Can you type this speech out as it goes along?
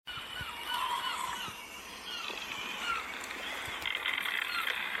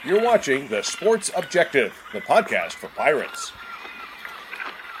You're watching The Sports Objective, the podcast for Pirates.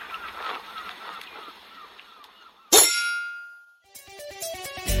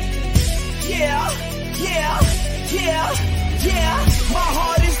 Yeah. My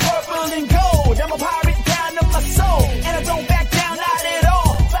heart is purple and gold. I'm a pirate down to my soul. And I don't back down, not at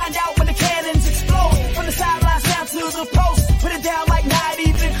all. Find out when the cannons explode. From the sidelines down to the post. Put it down like not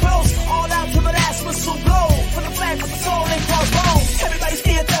even close. All out to the last whistle blow. From the flag with the soul and crossbones. Everybody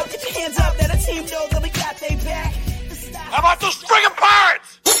stand up, get your hands up. Let the team know that we got their back. How about those friggin'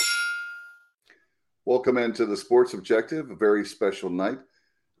 Pirates? Welcome into the Sports Objective, a very special night.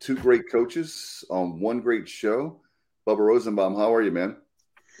 Two great coaches on one great show. Bubba Rosenbaum, how are you, man?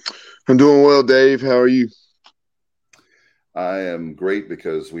 I'm doing well, Dave. How are you? I am great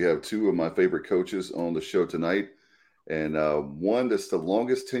because we have two of my favorite coaches on the show tonight. And one that's the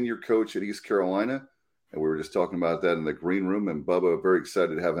longest tenure coach at East Carolina. And we were just talking about that in the green room. And Bubba, very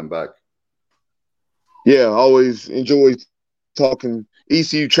excited to have him back. Yeah, I always enjoy talking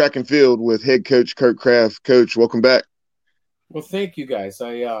ECU track and field with head coach Curt Kraft. Coach, welcome back. Well, thank you, guys.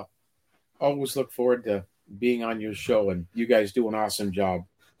 I always look forward to being on your show, and you guys do an awesome job.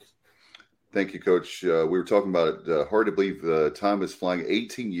 Thank you, Coach. We were talking about it. Hard to believe the time is flying.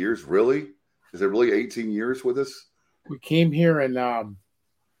 18 years, really? Is it really 18 years with us? We came here in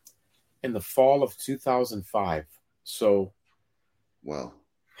the fall of 2005. So, wow.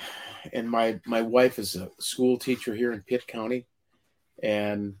 And my wife is a school teacher here in Pitt County,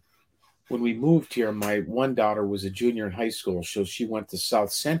 and when we moved here, my one daughter was a junior in high school, so she went to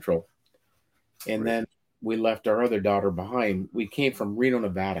South Central. And then we left our other daughter behind. We came from Reno,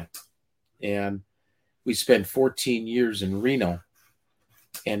 Nevada, and we spent 14 years in Reno.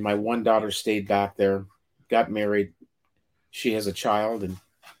 And my one daughter stayed back there, got married. She has a child, and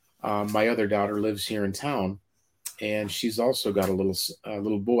my other daughter lives here in town, and she's also got a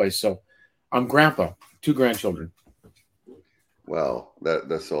little boy. So I'm grandpa, 2 grandchildren. Wow,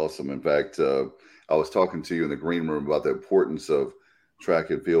 that's awesome. In fact, I was talking to you in the green room about the importance of track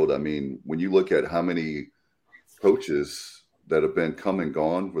and field. I mean, when you look at how many coaches that have been come and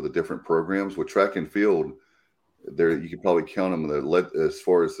gone for the different programs with track and field, there you could probably count them as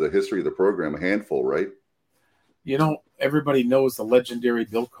far as the history of the program, a handful, right? You know, everybody knows the legendary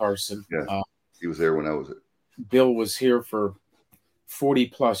Bill Carson. Yeah, he was there when I was. Bill was here for 40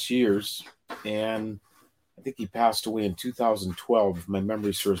 plus years, and I think he passed away in 2012, if my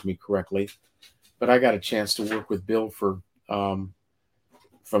memory serves me correctly. But I got a chance to work with Bill for from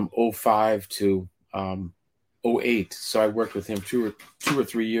 05 to 08. So I worked with him two or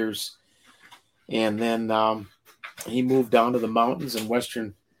three years. And then he moved down to the mountains in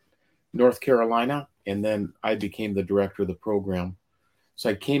western North Carolina. And then I became the director of the program. So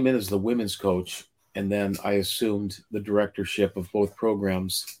I came in as the women's coach, and then I assumed the directorship of both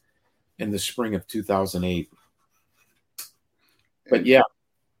programs in the spring of 2008. But yeah,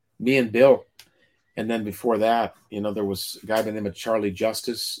 me and Bill. And then before that, you know, there was a guy by the name of Charlie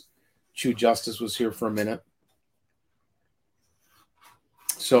Justice. Chew Justice was here for a minute.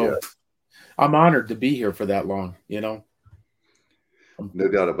 So yeah. I'm honored to be here for that long, you know. No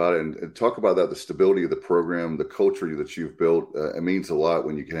doubt about it. And talk about that, the stability of the program, the culture that you've built. It means a lot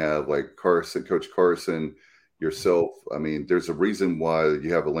when you can have like Carson, Coach Carson, yourself. I mean, there's a reason why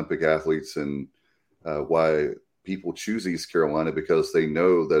you have Olympic athletes and why people choose East Carolina, because they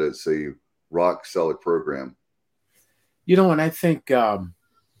know that it's a rock solid program. You know, and I think that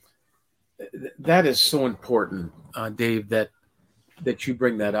is so important, Dave, that you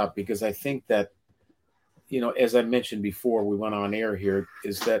bring that up, because I think that, you know, as I mentioned before we went on air here,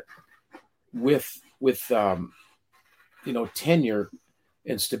 is that with you know, tenure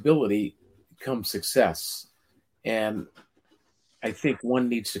and stability comes success. And I think one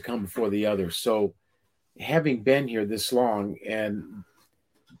needs to come before the other. So having been here this long and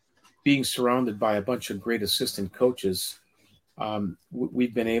being surrounded by a bunch of great assistant coaches,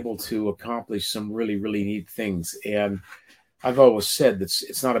 we've been able to accomplish some really, really neat things. And I've always said that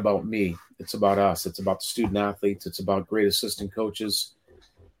it's not about me. It's about us. It's about the student athletes. It's about great assistant coaches.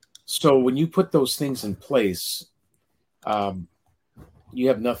 So when you put those things in place, you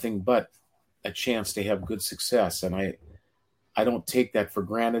have nothing but a chance to have good success. And I don't take that for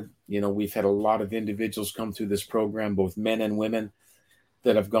granted. You know, we've had a lot of individuals come through this program, both men and women,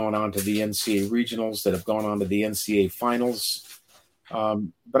 that have gone on to the NCAA regionals, that have gone on to the NCAA finals.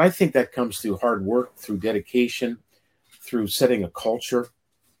 But I think that comes through hard work, through dedication, through setting a culture.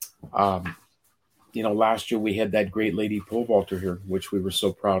 You know, last year we had that great lady pole vaulter here, which we were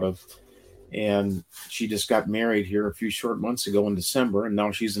so proud of. And she just got married here a few short months ago in December, and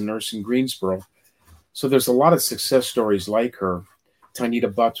now she's a nurse in Greensboro. So there's a lot of success stories like her.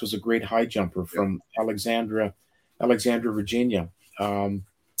 Tanita Butts was a great high jumper from Alexandria, Virginia,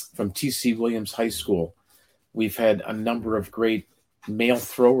 from T.C. Williams High School. We've had a number of great male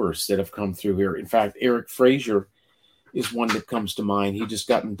throwers that have come through here. In fact, Eric Frazier is one that comes to mind. He just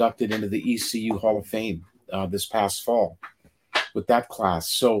got inducted into the ECU Hall of Fame this past fall with that class.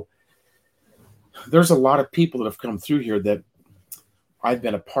 So there's a lot of people that have come through here that I've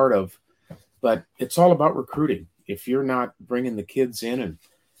been a part of, but it's all about recruiting. If you're not bringing the kids in and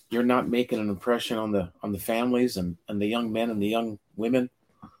you're not making an impression on the families and the young men and the young women,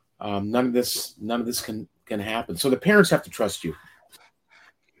 none of this can happen. So the parents have to trust you.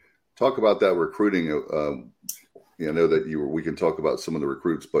 Talk about that recruiting. I know that we can talk about some of the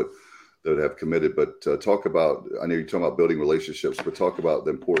recruits, but that have committed. But talk about. I know you're talking about building relationships, but talk about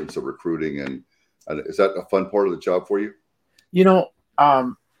the importance of recruiting. And is that a fun part of the job for you?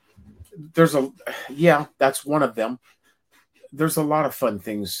 That's one of them. There's a lot of fun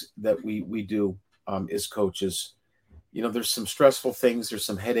things that we do as coaches. There's some stressful things. There's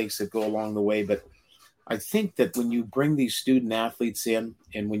some headaches that go along the way, but I think that when you bring these student athletes in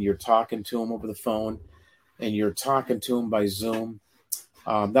and when you're talking to them over the phone and you're talking to them by Zoom,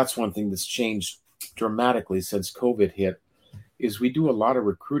 that's one thing that's changed dramatically since COVID hit, is we do a lot of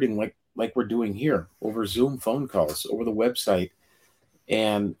recruiting like we're doing here over Zoom phone calls, over the website.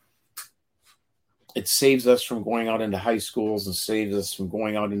 And it saves us from going out into high schools and saves us from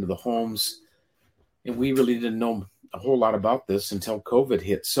going out into the homes. And we really didn't know a whole lot about this until COVID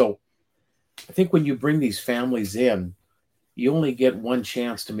hit. So I think when you bring these families in, you only get one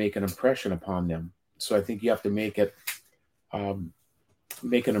chance to make an impression upon them. So I think you have to make an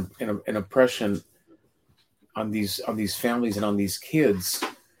impression on these families and on these kids,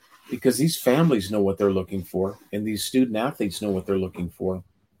 because these families know what they're looking for and these student athletes know what they're looking for.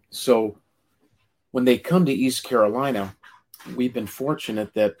 So when they come to East Carolina, we've been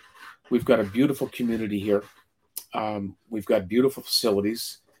fortunate that we've got a beautiful community here. We've got beautiful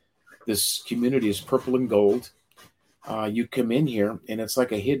facilities. This community is purple and gold. You come in here and it's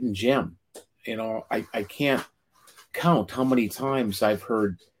like a hidden gem. I can't count how many times I've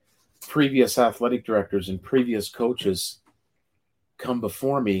heard previous athletic directors and previous coaches come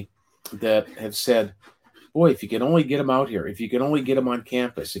before me that have said, boy, if you could only get them out here, if you could only get them on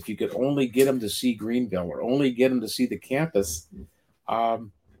campus, if you could only get them to see Greenville or only get them to see the campus.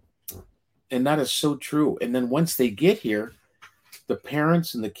 And that is so true. And then once they get here, the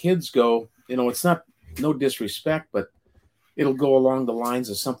parents and the kids go, it's not, no disrespect, but it'll go along the lines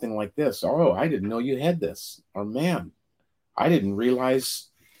of something like this. Oh, I didn't know you had this. Or, man, I didn't realize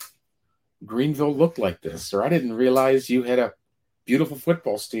Greenville looked like this. Or I didn't realize you had a beautiful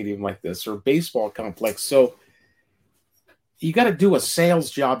football stadium like this or baseball complex. So you got to do a sales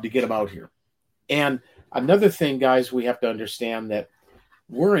job to get them out here. And another thing, guys, we have to understand that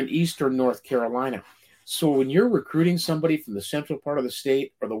we're in Eastern North Carolina. So when you're recruiting somebody from the central part of the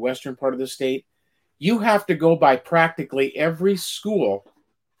state or the western part of the state, you have to go by practically every school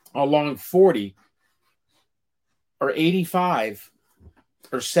along 40 or 85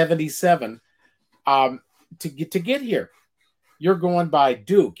 or 77 to get here. You're going by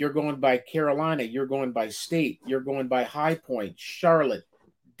Duke. You're going by Carolina. You're going by State. You're going by High Point, Charlotte,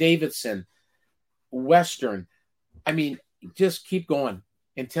 Davidson, Western. I mean, just keep going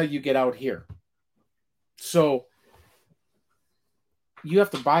until you get out here. So you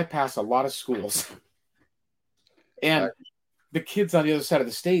have to bypass a lot of schools. And the kids on the other side of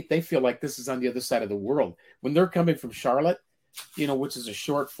the state, they feel like this is on the other side of the world. When they're coming from Charlotte, which is a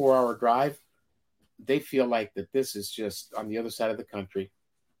short 4-hour drive, they feel like that this is just on the other side of the country.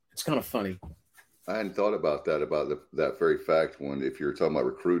 It's kind of funny. I hadn't thought about that, that very fact. When if you're talking about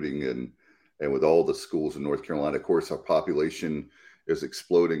recruiting and with all the schools in North Carolina, of course, our population is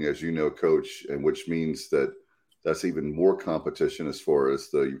exploding, as you know, Coach, and which means that's even more competition as far as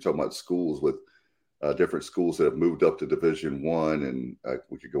you're talking about schools with different schools that have moved up to Division I, and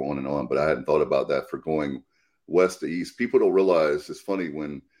we could go on and on. But I hadn't thought about that for going west to east. People don't realize it's funny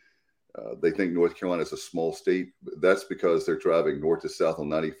when they think North Carolina is a small state. That's because they're driving north to south on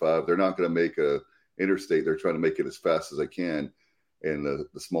 95. They're not going to make a interstate. They're trying to make it as fast as they can in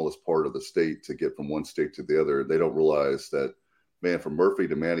the smallest part of the state to get from one state to the other. They don't realize that, man, from Murphy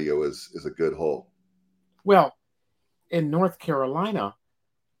to Manteo is a good haul. Well, in North Carolina,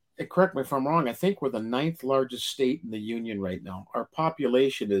 correct me if I'm wrong, I think we're the 9th largest state in the union right now. Our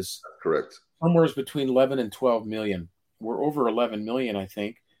population is correct somewhere between 11 and 12 million. We're over 11 million, I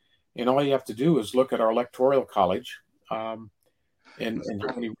think. And all you have to do is look at our electoral college and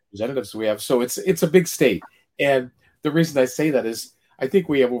how many representatives we have. So it's a big state. And the reason I say that is I think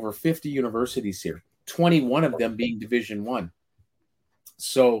we have over 50 universities here, 21 of them being Division I.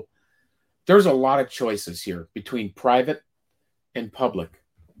 So there's a lot of choices here between private and public.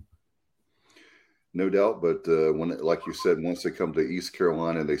 No doubt, but when, like you said, once they come to East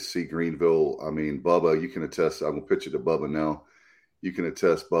Carolina and they see Greenville, I mean, Bubba, you can attest. I'm gonna pitch it to Bubba now. You can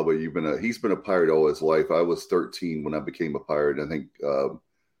attest, Bubba. He's been a Pirate all his life. I was 13 when I became a Pirate. I think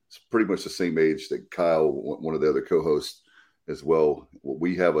it's pretty much the same age that Kyle, one of the other co-hosts, as well.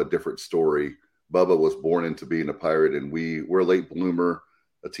 We have a different story. Bubba was born into being a Pirate, and we're a late bloomer,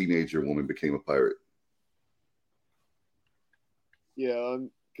 a teenager when we became a Pirate. Yeah,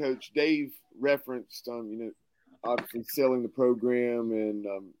 Coach Dave referenced, obviously selling the program, and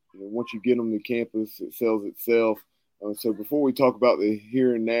once you get them to campus, it sells itself. So before we talk about the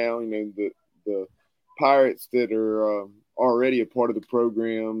here and now, the Pirates that are already a part of the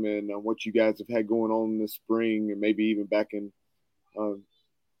program and what you guys have had going on this spring, and maybe even back in,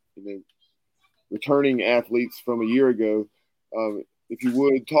 returning athletes from a year ago, if you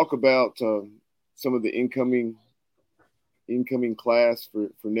would talk about some of the incoming class for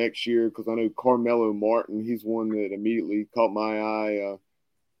next year, because I know Carmelo Martin, he's one that immediately caught my eye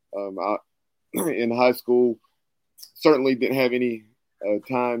in high school. Certainly didn't have any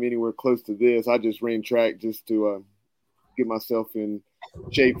time anywhere close to this. I just ran track just to get myself in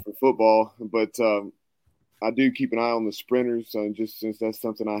shape for football, but I do keep an eye on the sprinters, just since that's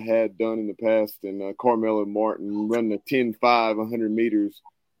something I had done in the past. And Carmelo Martin running a 10.5, 100 meters,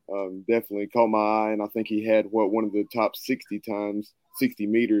 definitely caught my eye, and I think he had one of the top 60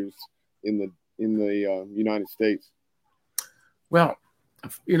 meters in the United States. Well,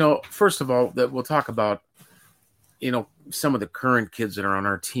 first of all, that we'll talk about, some of the current kids that are on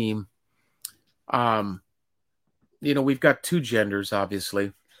our team. We've got two genders,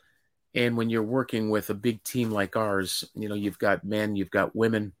 obviously, and when you're working with a big team like ours, you've got men, you've got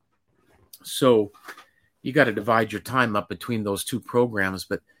women, so you got to divide your time up between those two programs.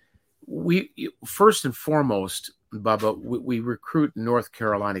 But we first and foremost, Bubba, we recruit North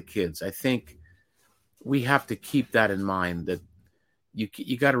Carolina kids. I think we have to keep that in mind, that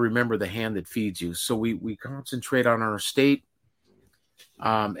you got to remember the hand that feeds you. So we concentrate on our state,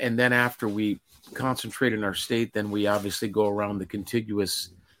 and then after we concentrate in our state, then we obviously go around the contiguous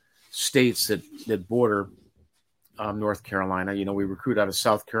states that border North Carolina. We recruit out of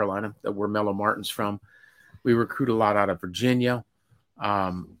South Carolina, where Melo Martin's from. We recruit a lot out of Virginia.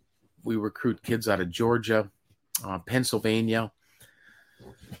 We recruit kids out of Georgia, Pennsylvania.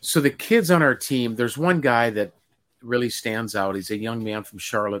 So the kids on our team, there's one guy that really stands out. He's a young man from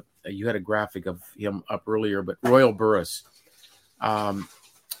Charlotte. You had a graphic of him up earlier, but Royal Burris.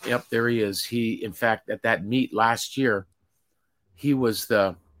 Yep, there he is. He, in fact, at that meet last year, he was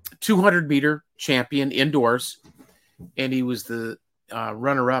the 200-meter champion indoors, and he was the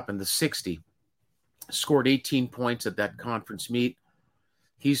runner-up in the 60. Scored 18 points at that conference meet.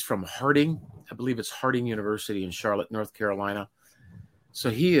 He's from Harding. I believe it's Harding University in Charlotte, North Carolina. So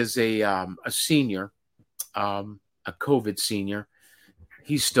he is a senior, a COVID senior.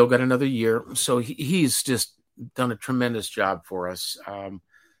 He's still got another year. So he's just done a tremendous job for us.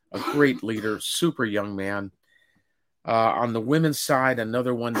 A great leader, super young man. On the women's side,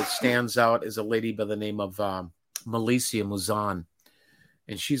 another one that stands out is a lady by the name of Malicia Muzan.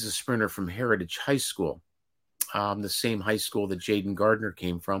 And she's a sprinter from Heritage High School, the same high school that Jaden Gardner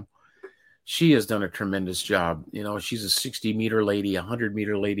came from. She has done a tremendous job. She's a 60-meter lady,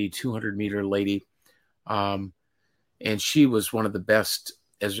 100-meter lady, 200-meter lady. And she was one of the best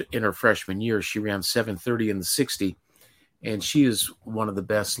in her freshman year. She ran 7:30 in the 60, and she is one of the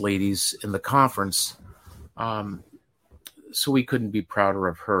best ladies in the conference. So we couldn't be prouder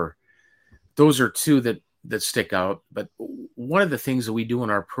of her. Those are two that stick out. But one of the things that we do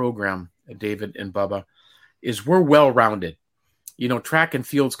in our program, David and Bubba, is we're well-rounded. Track and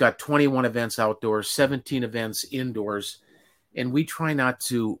field's got 21 events outdoors, 17 events indoors, and we try not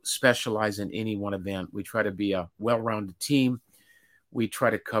to specialize in any one event. We try to be a well-rounded team. We try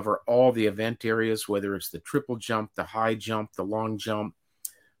to cover all the event areas, whether it's the triple jump, the high jump, the long jump,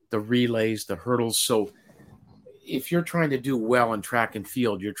 the relays, the hurdles. So if you're trying to do well in track and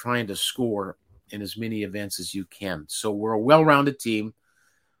field, you're trying to score in as many events as you can. So we're a well-rounded team,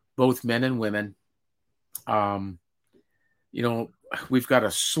 both men and women. We've got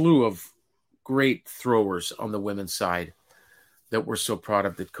a slew of great throwers on the women's side that we're so proud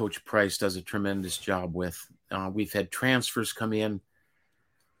of, that Coach Price does a tremendous job with. We've had transfers come in.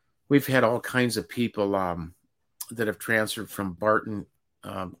 We've had all kinds of people that have transferred from Barton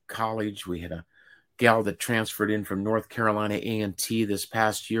College. We had a gal that transferred in from North Carolina A&T this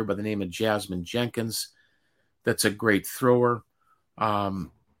past year by the name of Jasmine Jenkins. That's a great thrower.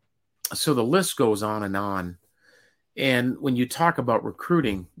 So the list goes on and on. And when you talk about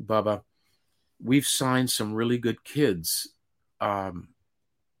recruiting, Bubba, we've signed some really good kids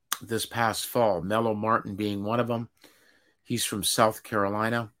this past fall. Mello Martin being one of them. He's from South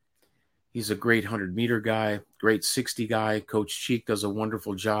Carolina. He's a great 100-meter guy, great 60 guy. Coach Cheek does a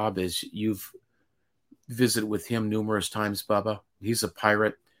wonderful job, as you've visited with him numerous times, Bubba. He's a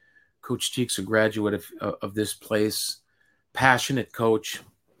Pirate. Coach Cheek's a graduate of this place, passionate coach.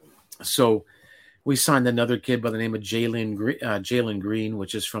 So we signed another kid by the name of Jalen Green,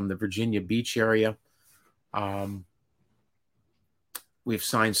 which is from the Virginia Beach area. We've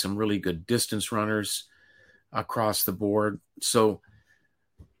signed some really good distance runners across the board. So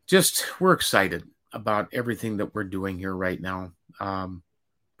we're excited about everything that we're doing here right now.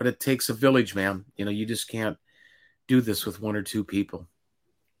 But it takes a village, man. You just can't do this with one or two people.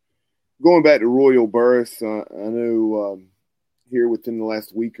 Going back to Royal Burris, I know here within the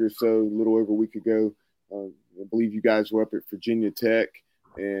last week or so, a little over a week ago, I believe you guys were up at Virginia Tech,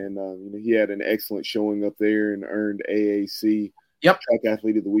 and he had an excellent showing up there and earned AAC Track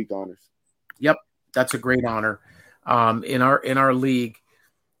Athlete of the Week honors. Yep, that's a great honor. In our league,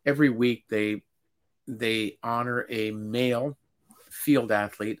 every week they honor a male field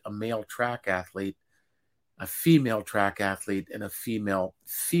athlete, a male track athlete, a female track athlete, and a female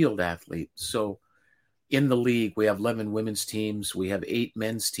field athlete. So in the league, we have 11 women's teams. We have 8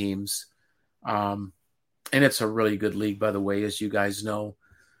 men's teams. And it's a really good league, by the way, as you guys know.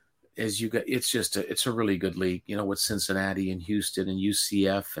 It's a really good league, with Cincinnati and Houston and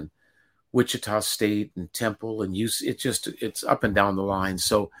UCF and Wichita State and Temple and it's up and down the line.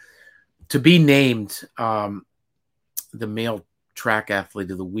 So to be named the male track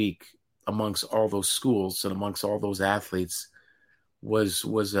athlete of the week amongst all those schools and amongst all those athletes was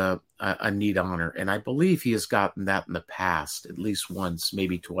a neat honor. And I believe he has gotten that in the past, at least once,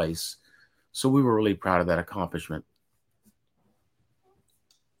 maybe twice. So we were really proud of that accomplishment.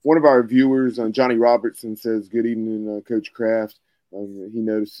 One of our viewers, Johnny Robertson, says, "Good evening, Coach Kraft." He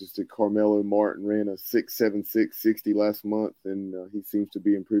notices that Carmelo Martin ran a 6.76.60 last month, and he seems to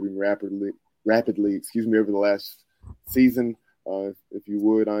be improving rapidly, over the last season. If you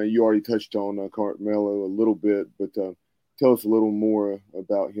would, you already touched on Carmelo a little bit, but tell us a little more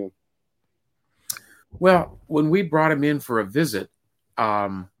about him. Well, when we brought him in for a visit,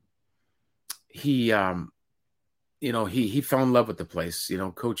 he fell in love with the place.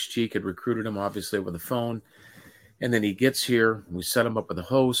 Coach Cheek had recruited him, obviously, over the phone. And then he gets here. We set him up with a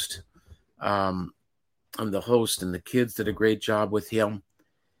host. I'm the host, and the kids did a great job with him.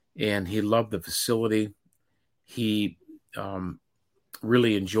 And he loved the facility. He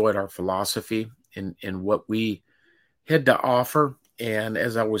really enjoyed our philosophy and what we had to offer. And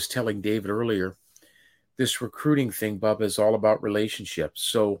as I was telling David earlier, this recruiting thing, Bubba, is all about relationships.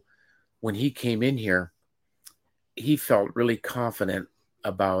 So when he came in here, he felt really confident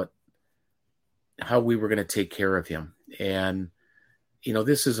about how we were going to take care of him. And,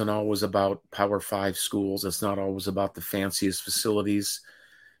 this isn't always about Power 5 schools. It's not always about the fanciest facilities.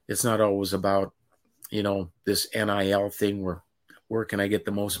 It's not always about, this NIL thing where can I get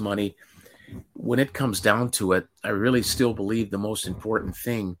the most money? When it comes down to it, I really still believe the most important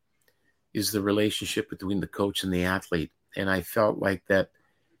thing is the relationship between the coach and the athlete. And I felt like that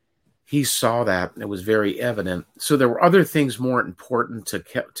he saw that, and it was very evident. So there were other things more important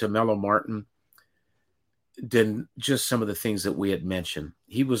to Mello Martin than just some of the things that we had mentioned.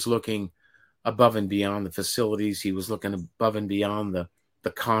 He was looking above and beyond the facilities. He was looking above and beyond the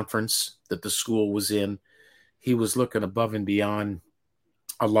conference that the school was in. He was looking above and beyond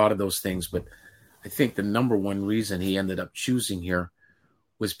a lot of those things. But I think the number one reason he ended up choosing here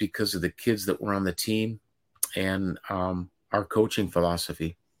was because of the kids that were on the team and our coaching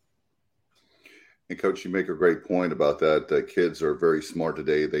philosophy. And Coach, you make a great point about that. Kids are very smart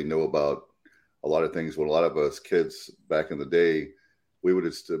today. They know about a lot of things. When a lot of us kids back in the day, we would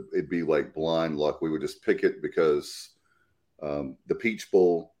it'd be like blind luck. We would just pick it because the Peach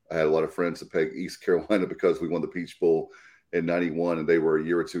Bowl, I had a lot of friends that picked East Carolina because we won the Peach Bowl in 91, and they were a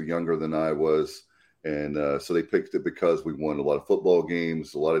year or two younger than I was. And so they picked it because we won a lot of football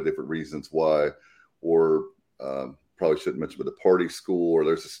games, a lot of different reasons why, or probably shouldn't mention, but the party school, or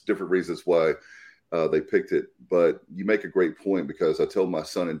there's just different reasons why they picked it. But you make a great point, because I tell my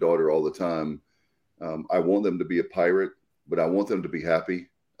son and daughter all the time, I want them to be a Pirate, but I want them to be happy.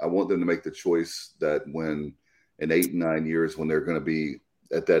 I want them to make the choice that when in 8 and 9 years, when they're going to be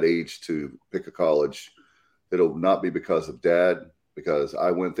at that age to pick a college, it'll not be because of dad, because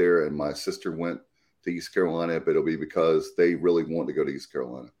I went there and my sister went to East Carolina, but it'll be because they really want to go to East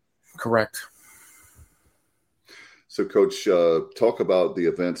Carolina. Correct. So, Coach, talk about the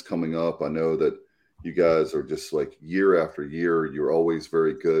events coming up. I know that You guys are just like year after year. You're always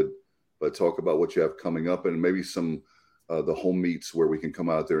very good. But talk about what you have coming up and maybe some the home meets where we can come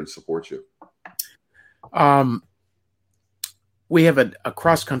out there and support you. We have a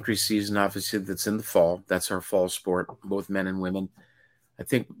cross-country season, obviously, that's in the fall. That's our fall sport, both men and women. I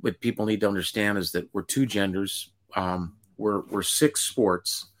think what people need to understand is that we're two genders. We're 6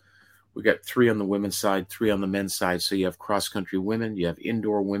 sports. We got 3 on the women's side, 3 on the men's side. So you have cross-country women, you have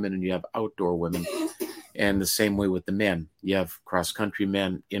indoor women, and you have outdoor women. And the same way with the men. You have cross-country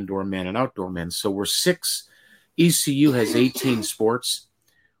men, indoor men, and outdoor men. So we're 6. ECU has 18 sports.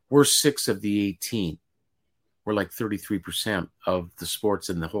 We're 6 of the 18. We're like 33% of the sports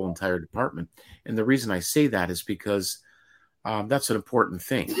in the whole entire department. And the reason I say that is because that's an important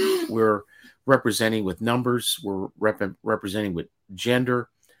thing. We're representing with numbers. We're representing with gender.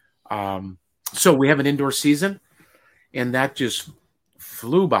 So we have an indoor season, and that just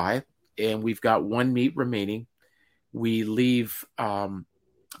flew by, and we've got 1 meet remaining. We leave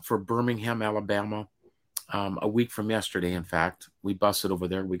for Birmingham, Alabama, a week from yesterday, in fact. We bused over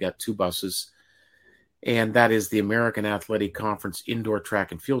there. We got 2 buses. And that is the American Athletic Conference Indoor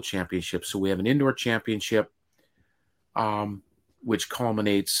Track and Field Championship. So we have an indoor championship, which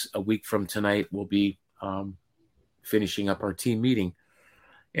culminates a week from tonight. We'll be finishing up our team meeting.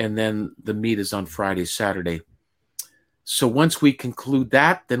 And then the meet is on Friday, Saturday. So once we conclude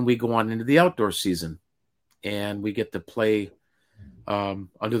that, then we go on into the outdoor season. And we get to play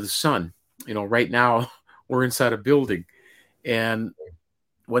under the sun. You know, right now we're inside a building. And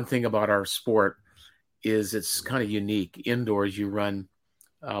one thing about our sport is it's kind of unique. Indoors, you run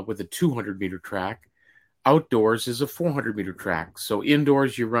with a 200-meter track. Outdoors is a 400-meter track. So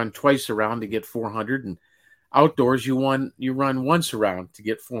indoors, you run twice around to get 400, and outdoors, you run once around to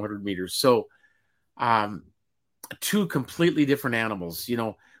get 400 meters. So 2 completely different animals. You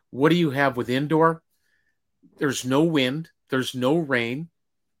know, what do you have with indoor? There's no wind. There's no rain.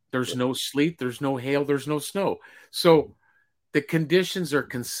 There's no sleet. There's no hail. There's no snow. So the conditions are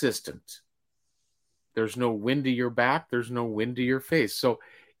consistent. There's no wind to your back. There's no wind to your face. So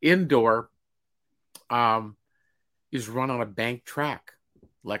indoor is run on a banked track,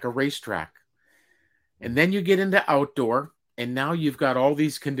 like a racetrack. And then you get into outdoor, and now you've got all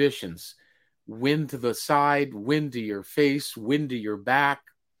these conditions. Wind to the side, wind to your face, wind to your back,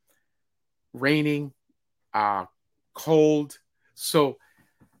 raining, cold. So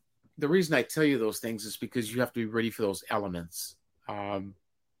the reason I tell you those things is because you have to be ready for those elements.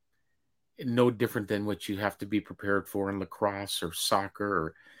 No different than what you have to be prepared for in lacrosse or soccer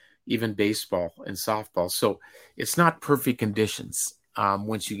or even baseball and softball. So it's not perfect conditions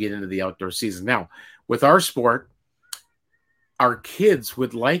once you get into the outdoor season. Now, with our sport, our kids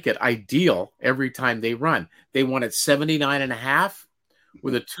would like it ideal every time they run. They want it 79.5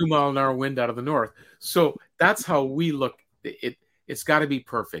 with a 2-mile-an-hour wind out of the north. So that's how we look. It's got to be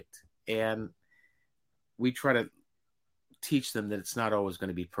perfect. And we try to teach them that it's not always going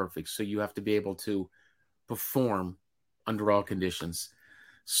to be perfect. So you have to be able to perform under all conditions.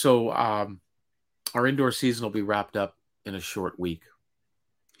 So our indoor season will be wrapped up in a short week.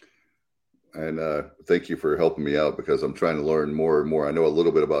 And thank you for helping me out because I'm trying to learn more and more. I know a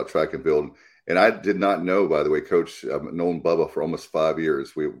little bit about track and field. And I did not know, by the way, Coach, I've known Bubba for almost 5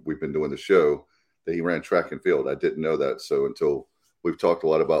 years. We've been doing the show that he ran track and field. I didn't know that. So until we've talked a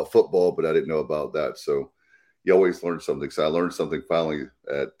lot about football, but I didn't know about that. So you always learn something. So I learned something finally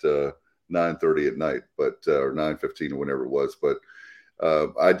at 9:30 at night, but or 9:15 or whenever it was. But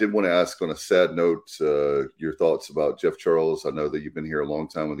I did want to ask on a sad note your thoughts about Jeff Charles. I know that you've been here a long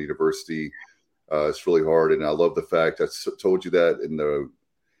time with the university. It's really hard, and I love the fact I told you that in the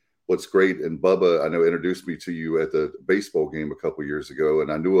what's great. And Bubba, I know, introduced me to you at the baseball game a couple years ago,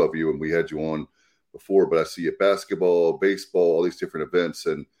 and I knew of you, and we had you on before. But I see you at basketball, baseball, all these different events,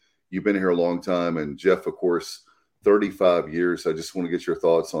 and you've been here a long time. And Jeff, of course, 35 years. I just want to get your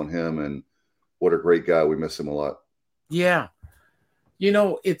thoughts on him, and what a great guy. We miss him a lot. Yeah. You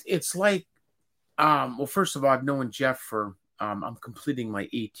know, it's like, well, first of all, I've known Jeff for, I'm completing my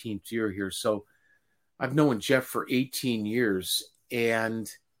 18th year here. So I've known Jeff for 18 years, and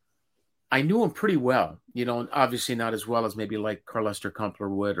I knew him pretty well, you know, obviously not as well as maybe like Carlester Kumpler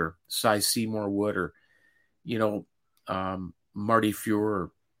would, or Cy Seymour would, or, you know, Marty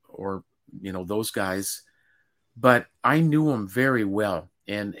Fuhr or, you know, those guys. But I knew him very well.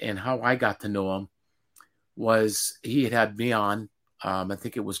 And how I got to know him was he had me on, I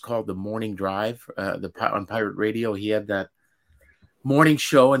think it was called The Morning Drive, on Pirate Radio. He had that morning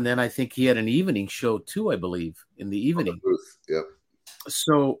show, and then I think he had an evening show too, I believe, in the evening. Yep.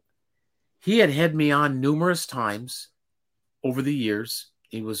 So he had me on numerous times over the years.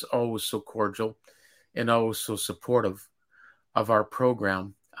 He was always so cordial. and always so supportive of our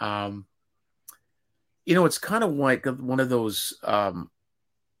program. It's kind of like one of those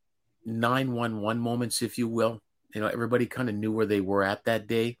 911 moments, if you will. Everybody kind of knew where they were at that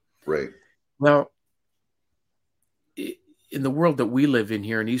day. Right. Well, in the world that we live in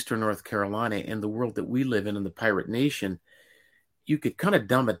here in Eastern North Carolina, and the world that we live in the Pirate Nation, you could kind of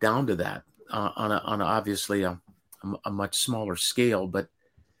dumb it down to that on obviously a much smaller scale. But,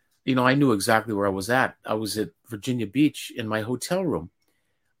 I knew exactly where I was at. I was at Virginia Beach in my hotel room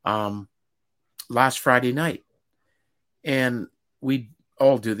last Friday night. And we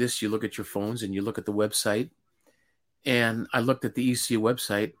all do this. You look at your phones and you look at the website. And I looked at the ECU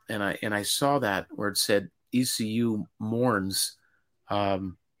website, and I saw that where it said ECU mourns,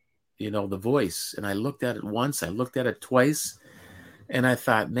 the Voice. And I looked at it once, I looked at it twice, and I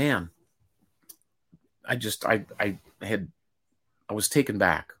thought, man, I was taken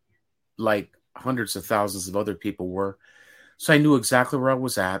back, like hundreds of thousands of other people were. So I knew exactly where I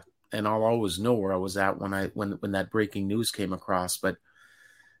was at, and I'll always know where I was at when that breaking news came across. But,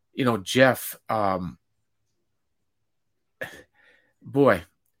 Jeff, boy,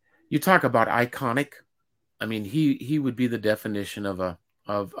 you talk about iconic. I mean, he would be the definition of a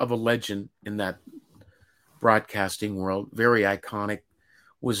legend in that broadcasting world. Very iconic,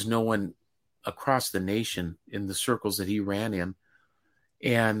 was known across the nation in the circles that he ran in.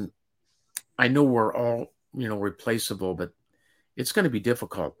 And I know we're all, replaceable, but it's going to be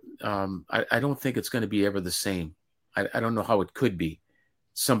difficult. I don't think it's going to be ever the same. I don't know how it could be.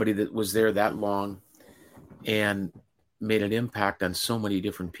 Somebody that was there that long and made an impact on so many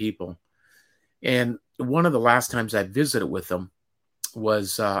different people. And one of the last times I visited with him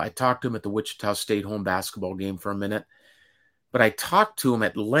was I talked to him at the Wichita State home basketball game for a minute, but I talked to him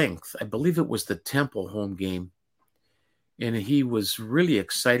at length. I believe it was the Temple home game. And he was really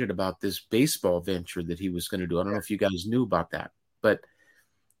excited about this baseball venture that he was going to do. I don't know if you guys knew about that, but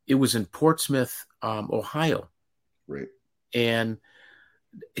it was in Portsmouth, Ohio. Right. And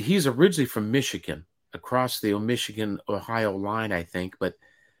he's originally from Michigan, across the Michigan-Ohio line, I think. But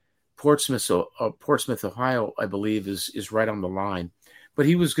Portsmouth, Ohio, I believe, is right on the line. But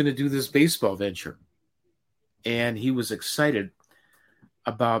he was going to do this baseball venture. And he was excited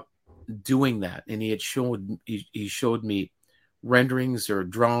about doing that. And he showed me renderings or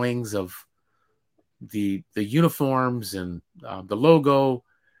drawings of the uniforms and the logo.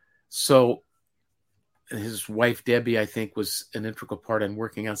 So his wife, Debbie, I think, was an integral part in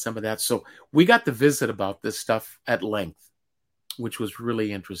working on some of that. So we got to visit about this stuff at length, which was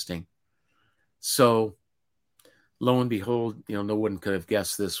really interesting. So lo and behold, no one could have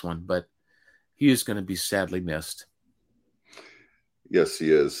guessed this one, but he is going to be sadly missed. Yes,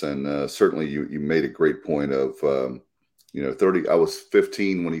 he is. And certainly you made a great point of, 30, I was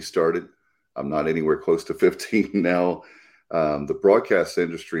 15 when he started. I'm not anywhere close to 15 now. The broadcast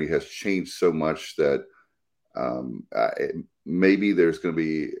industry has changed so much that maybe there's going to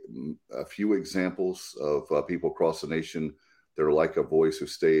be a few examples of people across the nation that are like a Voice who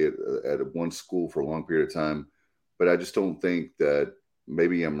stay at one school for a long period of time. But I just don't think that,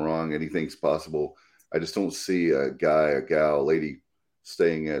 maybe I'm wrong, anything's possible. I just don't see a guy, a gal, a lady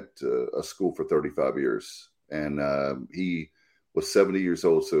staying at a school for 35 years. And he was 70 years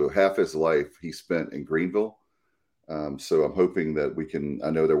old, so half his life he spent in Greenville. So I'm hoping that I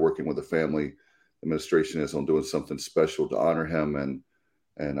know they're working with the family administration is on doing something special to honor him.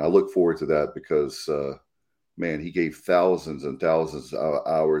 And I look forward to that because, man, he gave thousands and thousands of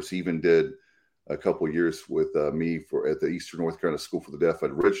hours. He even did a couple of years with me at the Eastern North Carolina School for the Deaf.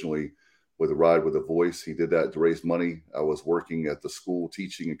 Originally with a Ride with a Voice. He did that to raise money. I was working at the school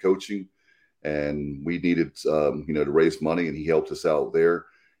teaching and coaching, and we needed, to raise money, and he helped us out there.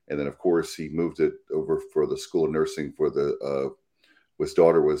 And then, of course, he moved it over for the School of Nursing for his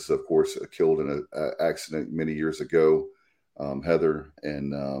daughter was, of course, killed in an accident many years ago, Heather.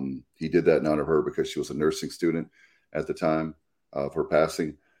 And he did that in honor of her because she was a nursing student at the time of her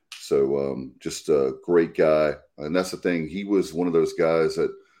passing. So just a great guy. And that's the thing. He was one of those guys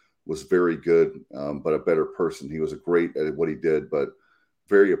that was very good, but a better person. He was great at what he did, but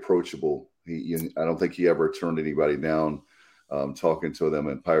very approachable. I don't think he ever turned anybody down. Talking to them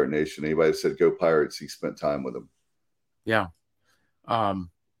in Pirate Nation, anybody said go Pirates, he spent time with them. Yeah.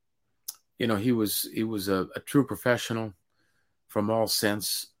 He was a true professional from all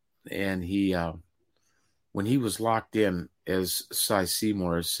sense. And he, when he was locked in, as Cy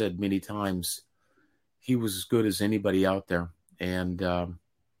Seymour has said many times, he was as good as anybody out there. And,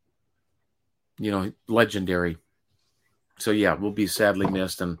 legendary. So yeah, we'll be sadly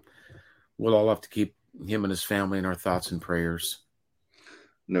missed, and we'll all have to keep him and his family in our thoughts and prayers.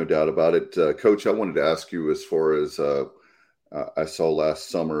 No doubt about it. Coach, I wanted to ask you as far as I saw last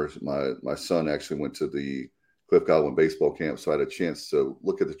summer, my son actually went to the Cliff Godwin baseball camp, so I had a chance to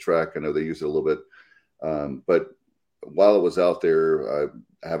look at the track. I know they use it a little bit. But while I was out there, I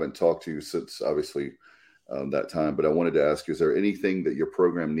haven't talked to you since obviously that time, but I wanted to ask you, is there anything that your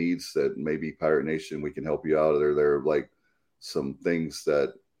program needs that maybe Pirate Nation, we can help you out? Are there like some things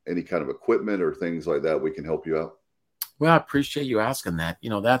that any kind of equipment or things like that we can help you out? Well, I appreciate you asking that.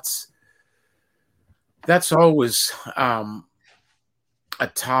 That's always a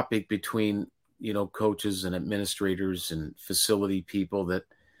topic between, coaches and administrators and facility people that,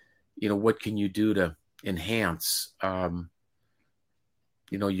 what can you do to enhance,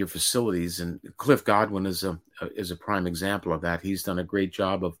 your facilities? And Cliff Godwin is a prime example of that. He's done a great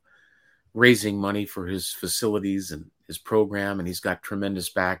job of raising money for his facilities and his program, and he's got tremendous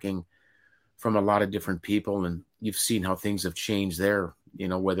backing from a lot of different people. And you've seen how things have changed there,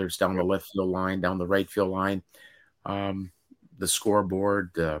 whether it's down the left field line, down the right field line, the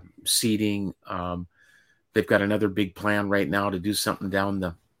scoreboard, seating. They've got another big plan right now to do something down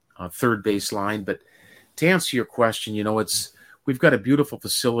the third base line. But to answer your question, we've got a beautiful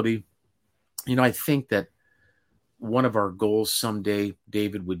facility. I think that one of our goals someday,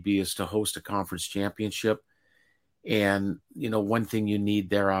 David, would be is to host a conference championship. And, one thing you need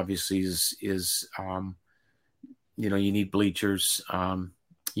there obviously is you need bleachers,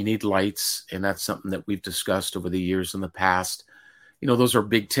 you need lights. And that's something that we've discussed over the years in the past. Those are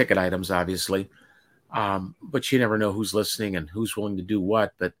big ticket items, obviously. But you never know who's listening and who's willing to do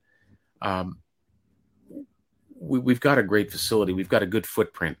what. But we've got a great facility. We've got a good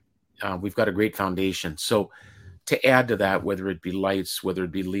footprint. We've got a great foundation. So to add to that, whether it be lights, whether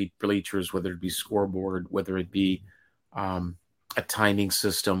it be bleachers, whether it be scoreboard, whether it be a timing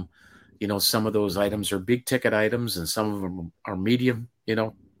system, some of those items are big ticket items and some of them are medium,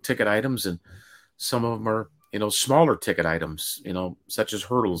 ticket items, and some of them are, smaller ticket items, such as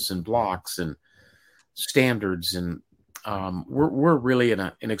hurdles and blocks and standards. And we're really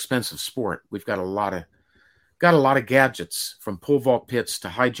an expensive sport. We've got a lot of gadgets, from pole vault pits to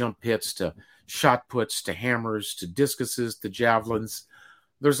high jump pits to shot puts to hammers to discuses to javelins.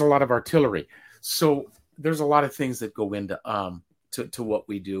 There's a lot of artillery. So there's a lot of things that go into to what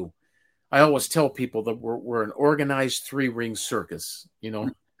we do. I always tell people that we're an organized 3-ring circus.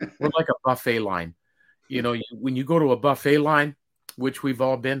 We're like a buffet line. When you go to a buffet line, which we've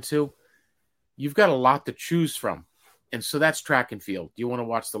all been to, you've got a lot to choose from. And so that's track and field. Do you want to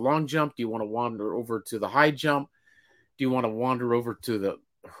watch the long jump? Do you want to wander over to the high jump? Do you want to wander over to the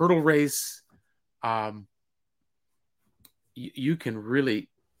hurdle race? You can really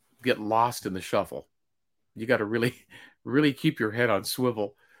get lost in the shuffle. You got to really, really keep your head on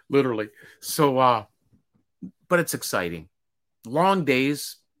swivel, literally. So, but it's exciting. Long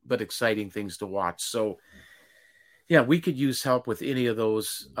days, but exciting things to watch. So, yeah, we could use help with any of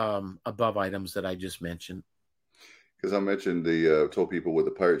those above items that I just mentioned. Because I mentioned told people with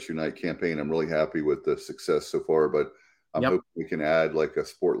the Pirates Unite campaign, I'm really happy with the success so far, but I'm hoping we can add like a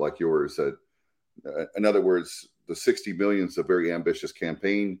sport like yours that, in other words, the 60 million is a very ambitious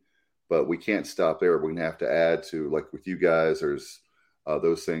campaign, but we can't stop there. We're going to have to add to, like with you guys, there's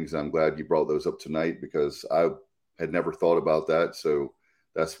those things. I'm glad you brought those up tonight because I had never thought about that. So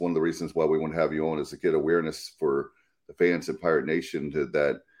that's one of the reasons why we want to have you on, is to get awareness for the fans in Pirate Nation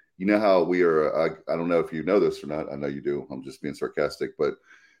that, how we are, I don't know if you know this or not. I know you do. I'm just being sarcastic, but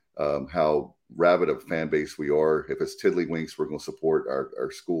how rabid of fan base we are. If it's Tiddlywinks, we're going to support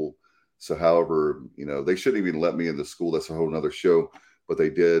our school. So however, they shouldn't even let me in the school. That's a whole nother show, but they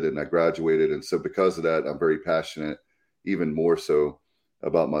did. And I graduated. And so because of that, I'm very passionate, even more so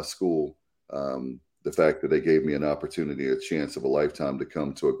about my school. The fact that they gave me an opportunity, a chance of a lifetime to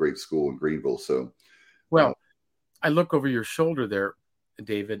come to a great school in Greenville. So, well, I look over your shoulder there,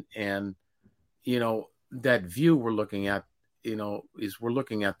 David, and that view we're looking at, is we're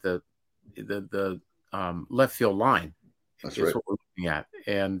looking at the left field line. That's right. What we're looking at,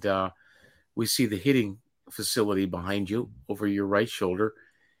 and we see the hitting facility behind you over your right shoulder,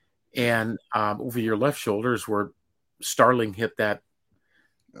 and over your left shoulder is where Starling hit that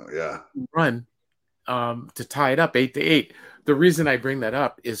run to tie it up 8-8. The reason I bring that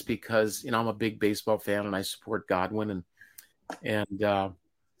up is because I'm a big baseball fan and I support Godwin, and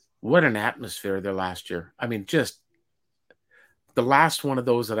what an atmosphere there last year. I mean, just the last one of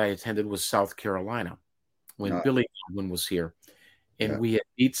those that I attended was South Carolina when Billy Godwin was here, and we had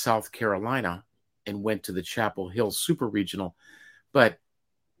beat South Carolina and went to the Chapel Hill Super Regional, but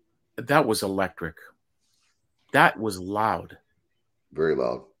that was electric. That was loud. Very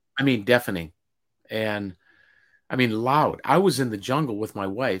loud. I mean, deafening. And I mean, loud. I was in the jungle with my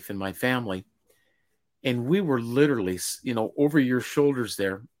wife and my family, and we were literally, over your shoulders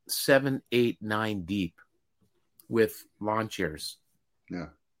there, 7, 8, 9 deep with lawn chairs. Yeah.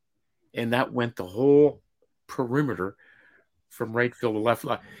 And that went the whole perimeter from right field to left.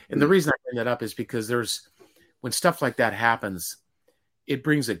 And the reason I bring that up is because when stuff like that happens, it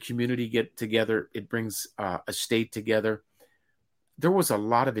brings a community get together. It brings a state together. There was a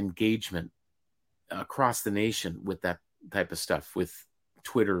lot of engagement across the nation with that type of stuff, with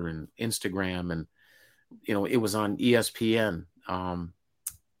Twitter and Instagram, and it was on ESPN,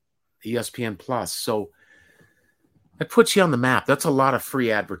 ESPN Plus. So it puts you on the map. That's a lot of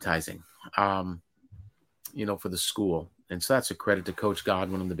free advertising, for the school. And so that's a credit to Coach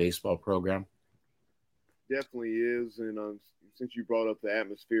Godwin and the baseball program. Definitely is. And since you brought up the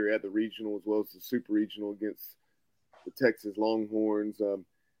atmosphere at the regional as well as the super regional against the Texas Longhorns,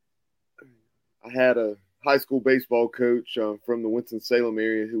 I had a high school baseball coach from the Winston-Salem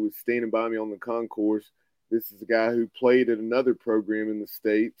area who was standing by me on the concourse. This is a guy who played at another program in the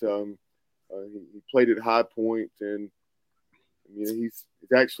state. He played at High Point, and he's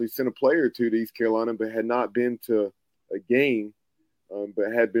actually sent a player or two to East Carolina, but had not been to a game,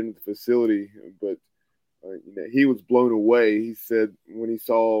 but had been to the facility. But he was blown away. He said when he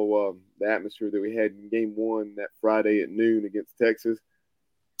saw the atmosphere that we had in Game 1 that Friday at noon against Texas,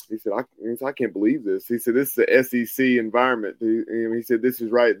 he said, I can't believe this. He said, this is the SEC environment. He said, this is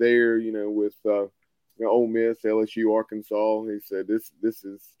right there, with Ole Miss, LSU, Arkansas. He said, this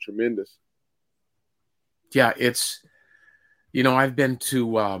is tremendous. Yeah, it's, I've been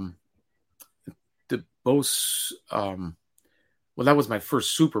to both, well, that was my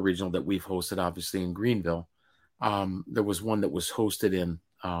first super regional that we've hosted, obviously, in Greenville. There was one that was hosted in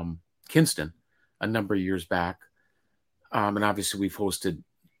Kinston a number of years back. And obviously we've hosted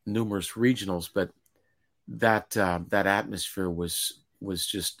numerous regionals, but that atmosphere was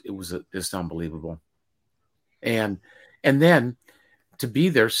just unbelievable. And then to be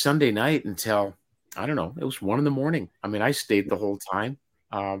there Sunday night until, I don't know, it was 1 a.m. I mean, I stayed the whole time.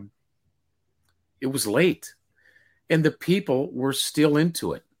 It was late, and the people were still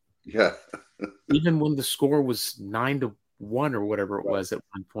into it. Yeah. Even when the score was 9-1 or whatever it was at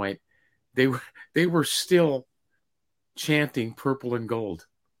one point, they were still chanting purple and gold.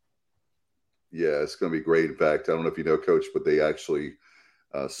 Yeah, it's going to be great. In fact, I don't know if you know, Coach, but they actually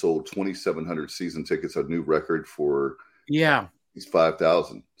sold 2,700 season tickets, a new record for these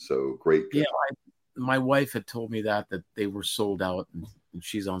 5,000. So great. Yeah, my wife had told me that they were sold out, and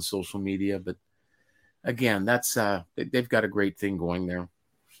she's on social media. But again, that's they've got a great thing going there.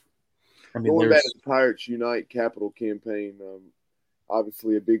 I mean, going back to the Pirates Unite Capital campaign,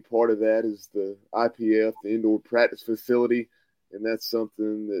 obviously a big part of that is the IPF, the indoor practice facility. And that's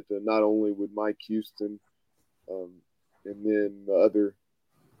something that not only would Mike Houston and then the other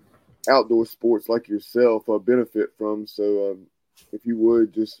outdoor sports like yourself benefit from. So if you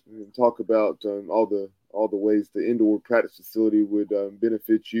would just talk about all the ways the indoor practice facility would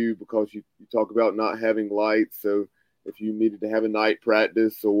benefit you, because you talk about not having lights. So if you needed to have a night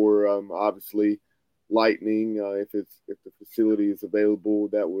practice, or obviously lightning, if the facility is available,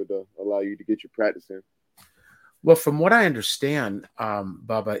 that would allow you to get your practice in. Well, from what I understand,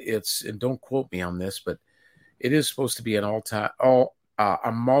 Bubba, and don't quote me on this, but it is supposed to be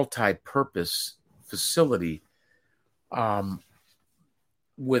a multi-purpose facility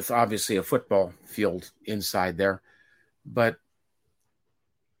with obviously a football field inside there. But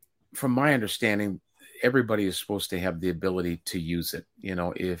from my understanding, everybody is supposed to have the ability to use it.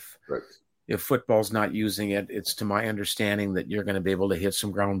 If football's not using it, it's to my understanding that you're going to be able to hit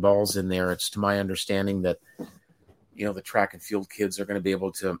some ground balls in there. It's to my understanding that the track and field kids are going to be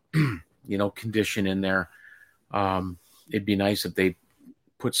able to, condition in there. It'd be nice if they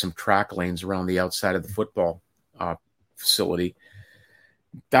put some track lanes around the outside of the football facility.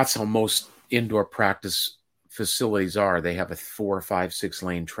 That's how most indoor practice facilities are. They have a 4, 5, 6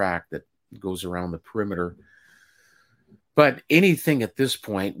 lane track that goes around the perimeter. But anything at this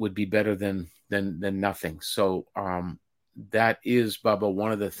point would be better than nothing. So that is, Bubba,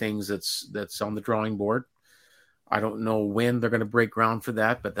 one of the things that's on the drawing board. I don't know when they're going to break ground for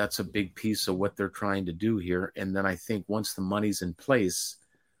that, but that's a big piece of what they're trying to do here. And then I think once the money's in place,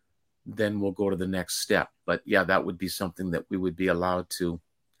 then we'll go to the next step. But yeah, that would be something that we would be allowed to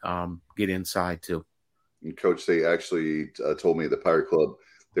get inside to. And Coach, they actually told me at the Pirate Club,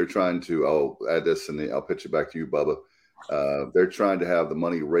 they're trying to, I'll add this and I'll pitch it back to you, Bubba. They're trying to have the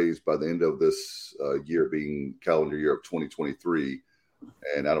money raised by the end of this year, being calendar year of 2023.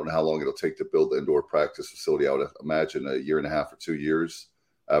 And I don't know how long it'll take to build the indoor practice facility. I would imagine 1.5 or 2 years.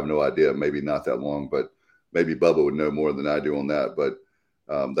 I have no idea, maybe not that long, but maybe Bubba would know more than I do on that, but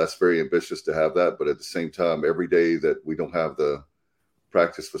that's very ambitious to have that. But at the same time, every day that we don't have the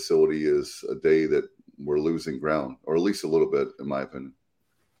practice facility is a day that we're losing ground, or at least a little bit, in my opinion.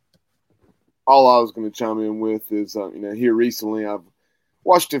 All I was going to chime in with is, here recently I've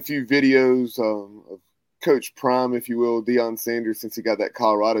watched a few videos of Coach Prime, if you will, Deion Sanders, since he got that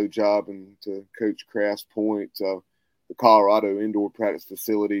Colorado job, and to Coach Kraft's point, the Colorado indoor practice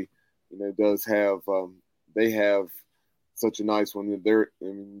facility, does have they have such a nice one that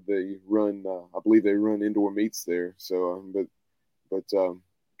they run. I believe they run indoor meets there. So, but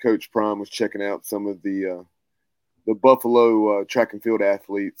Coach Prime was checking out some of the Buffalo track and field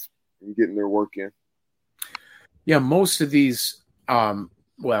athletes and getting their work in. Yeah, most of these.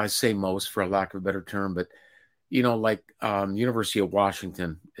 Well, I say most for a lack of a better term, but, like University of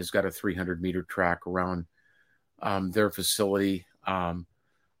Washington has got a 300-meter track around their facility.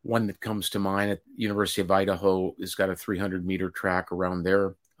 One that comes to mind at University of Idaho has got a 300-meter track around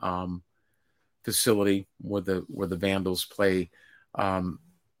their facility where the Vandals play.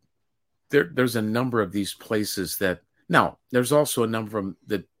 There's a number of these places that – now, there's also a number of them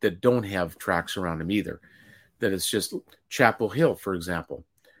that don't have tracks around them either, that it's just Chapel Hill, for example.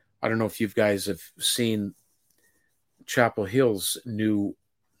 I don't know if you guys have seen Chapel Hill's new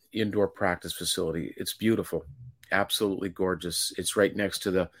indoor practice facility. It's beautiful, absolutely gorgeous. It's right next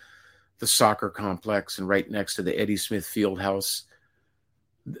to the soccer complex and right next to the Eddie Smith Fieldhouse.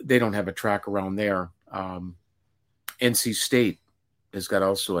 They don't have a track around there. NC State has got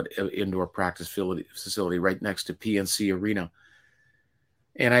also an indoor practice facility right next to PNC Arena.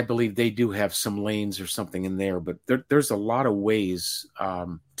 And I believe they do have some lanes or something in there, but there's a lot of ways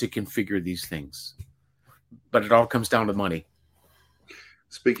to configure these things. But it all comes down to money.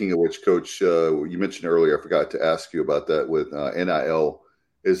 Speaking of which, Coach, you mentioned earlier, I forgot to ask you about that with NIL.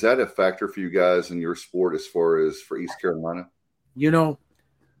 Is that a factor for you guys in your sport as far as for East Carolina?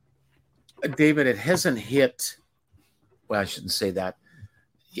 David, it hasn't hit. Well, I shouldn't say that.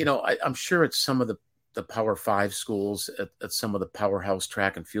 I'm sure it's some of the Power 5 schools at some of the powerhouse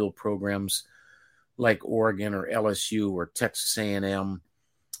track and field programs like Oregon or LSU or Texas A&M,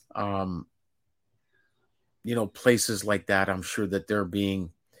 places like that. I'm sure that they're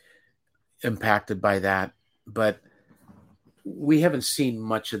being impacted by that, but we haven't seen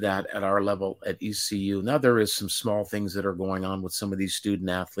much of that at our level at ECU. Now there is some small things that are going on with some of these student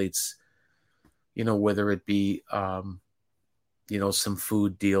athletes, whether it be, some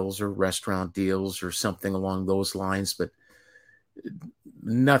food deals or restaurant deals or something along those lines, but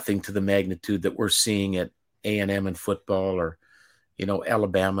nothing to the magnitude that we're seeing at A&M in football or,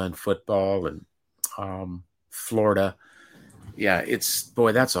 Alabama in football and Florida. Yeah,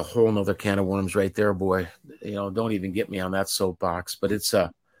 that's a whole nother can of worms right there, boy. Don't even get me on that soapbox, but it's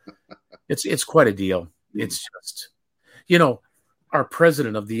quite a deal. It's just, our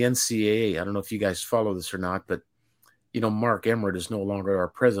president of the NCAA, I don't know if you guys follow this or not, but Mark Emmert is no longer our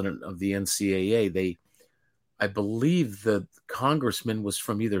president of the NCAA. I believe the congressman was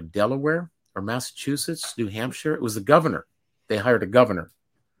from either Delaware or Massachusetts, New Hampshire. It was the governor. They hired a governor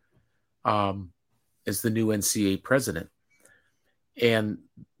as the new NCAA president. And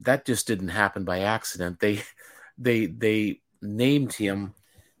that just didn't happen by accident. They named him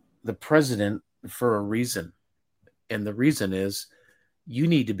the president for a reason. And the reason is you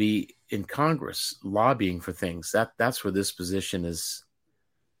need to be in Congress lobbying for things. That's where this position is.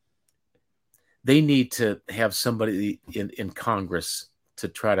 They need to have somebody in Congress to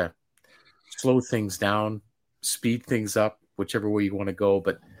try to slow things down, speed things up, whichever way you want to go.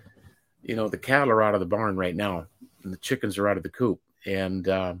 But, the cattle are out of the barn right now and the chickens are out of the coop. And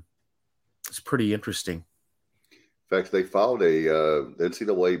it's pretty interesting. In fact, they filed the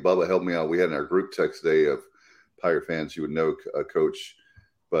NCAA. Bubba helped me out. We had in our group text today of Pirate fans, you would know, Coach.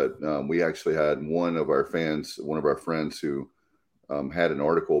 But we actually had one of our friends who had an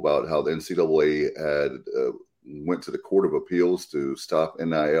article about how the NCAA had went to the Court of Appeals to stop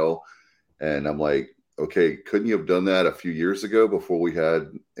NIL. And I'm like, okay, couldn't you have done that a few years ago before we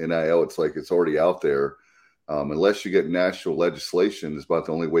had NIL? It's like it's already out there. Unless you get national legislation, it's about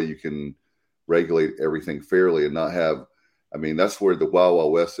the only way you can regulate everything fairly and not have – I mean, that's where the Wild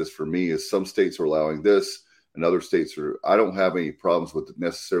Wild West is for me, is some states are allowing this and other states are – I don't have any problems with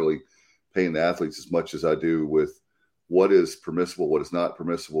necessarily paying the athletes as much as I do with what is permissible, what is not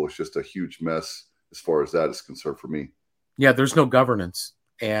permissible. It's just a huge mess as far as that is concerned for me. Yeah, there's no governance.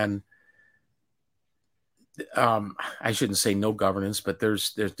 And I shouldn't say no governance, but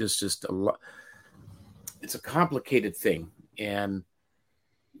there's just a lot – it's a complicated thing. And,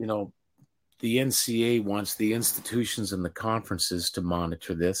 the NCAA wants the institutions and the conferences to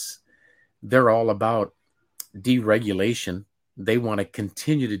monitor this. They're all about deregulation. They want to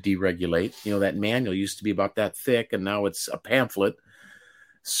continue to deregulate. That manual used to be about that thick, and now it's a pamphlet.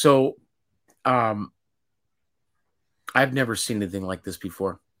 So I've never seen anything like this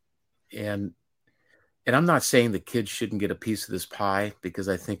before. And I'm not saying the kids shouldn't get a piece of this pie, because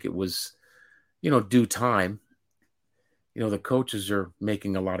I think it was, due time. The coaches are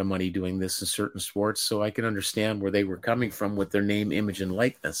making a lot of money doing this in certain sports, so I can understand where they were coming from with their name, image, and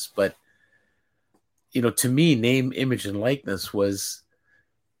likeness. But, to me, name, image, and likeness was,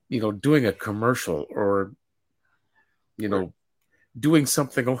 doing a commercial or, doing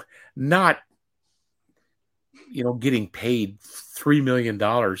something, not, getting paid $3 million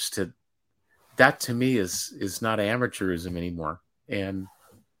that to me is not amateurism anymore. And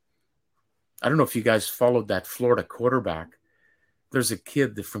I don't know if you guys followed that Florida quarterback. There's a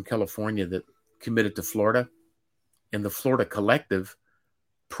kid from California that committed to Florida, and the Florida Collective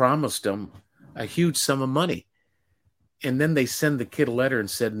promised him a huge sum of money. And then they send the kid a letter and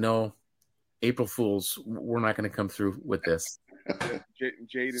said, no, April Fools, we're not going to come through with this.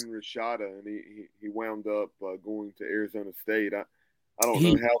 Jaden Rashada, and he wound up going to Arizona State. I don't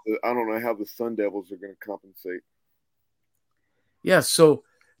know how the Sun Devils are going to compensate. Yeah, so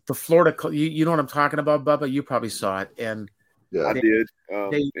the Florida, you know what I'm talking about, Bubba? You probably saw it, and yeah, I did.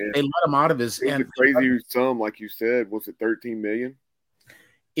 They let him out of his. It was a crazy sum, like you said. Was it $13 million?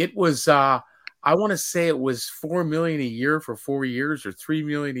 It was. I want to say it was $4 million a year for 4 years, or $3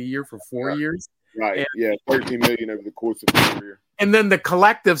 million a year for 4 years. Right. And, $13 million over the course of his career. And then the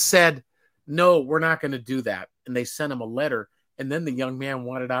collective said, "No, we're not going to do that." And they sent him a letter. And then the young man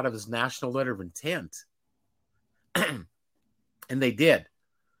wanted out of his national letter of intent, and they did.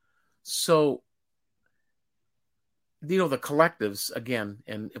 So, the collectives again.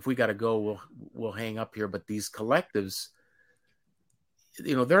 And if we got to go, we'll hang up here. But these collectives,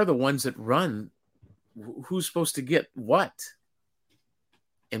 they're the ones that run who's supposed to get what.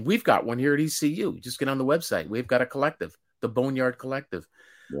 And we've got one here at ECU. Just get on the website. We've got a collective, the Boneyard Collective.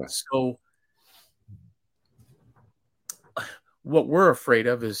 Yeah. So what we're afraid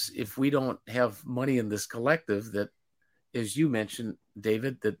of is if we don't have money in this collective, that, as you mentioned,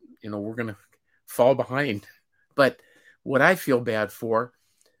 David, that, we're going to fall behind. But what I feel bad for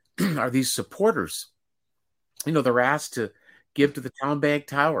are these supporters. They're asked to give to the Town Bank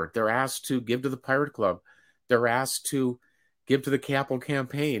Tower. They're asked to give to the Pirate Club. They're asked to give to the Capital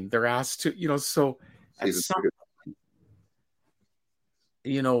Campaign. They're asked to, so at some,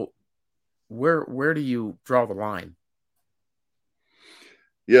 where do you draw the line?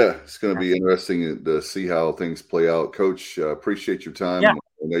 Yeah, it's going to be interesting to see how things play out. Coach, appreciate your time. Yeah.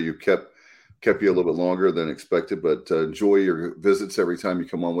 I know you kept you a little bit longer than expected, but enjoy your visits every time you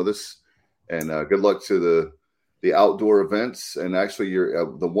come on with us. And good luck to the outdoor events, and actually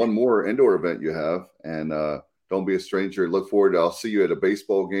the one more indoor event you have. And don't be a stranger. Look forward to, I'll see you at a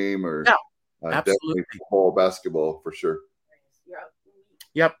baseball game or definitely football, basketball for sure.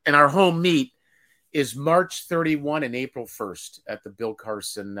 Yep. And our home meet is March 31 and April 1st at the Bill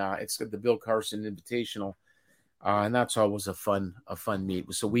Carson. It's the Bill Carson Invitational. And that's always a fun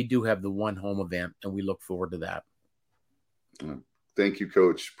meet. So we do have the one home event, and we look forward to that. Thank you,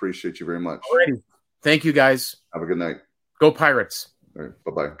 Coach. Appreciate you very much. Alrighty. Thank you, guys. Have a good night. Go Pirates. All right.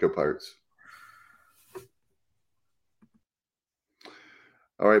 Bye-bye. Go Pirates.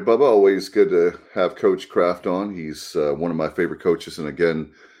 All right, Bubba, always good to have Coach Kraft on. He's one of my favorite coaches. And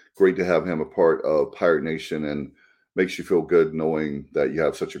again, great to have him a part of Pirate Nation, and makes you feel good knowing that you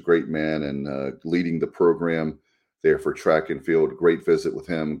have such a great man and leading the program there for track and field. Great visit with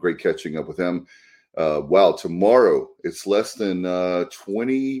him. Great catching up with him. Wow, tomorrow, it's less than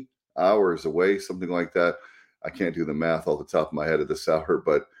 20 hours away, something like that. I can't do the math off the top of my head at this hour,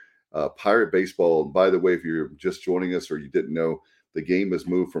 but Pirate Baseball, by the way, if you're just joining us or you didn't know, the game has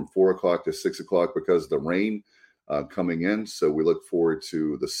moved from 4 o'clock to 6 o'clock because of the rain coming in. So we look forward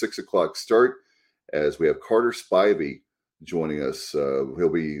to the 6 o'clock start as we have Carter Spivey joining us. He'll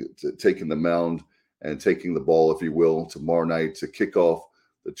be taking the mound and taking the ball, if you will, tomorrow night to kick off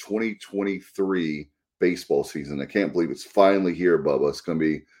the 2023 baseball season. I can't believe it's finally here, Bubba. It's going to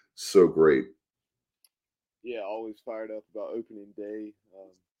be so great. Yeah, always fired up about opening day.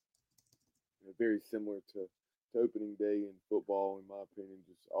 Very similar to opening day in football, in my opinion,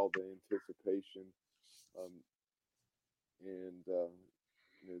 just all the anticipation and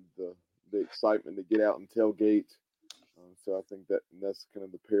the excitement to get out and tailgate. So I think that's kind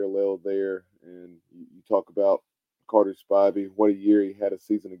of the parallel there. And you talk about Carter Spivey, what a year he had a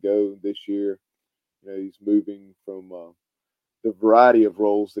season ago. This year, he's moving from the variety of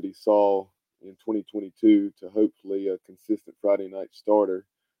roles that he saw in 2022 to hopefully a consistent Friday night starter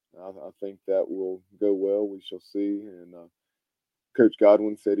I think that will go well. We shall see. And Coach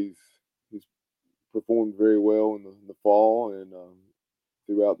Godwin said he's performed very well in the fall and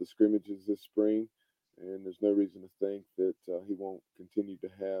throughout the scrimmages this spring. And there's no reason to think that he won't continue to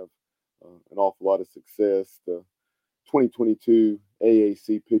have an awful lot of success. The 2022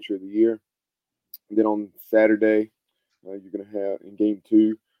 AAC Pitcher of the Year. And then on Saturday, you're going to have in Game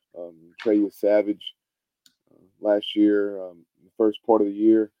 2, Trey Savage. Last year, the first part of the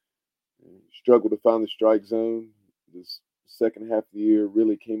year, struggled to find the strike zone. This second half of the year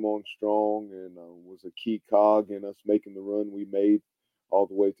really came on strong and was a key cog in us making the run we made all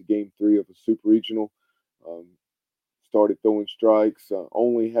the way to Game 3 of a Super Regional. Started throwing strikes,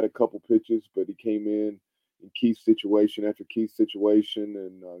 only had a couple pitches, but he came in key situation after key situation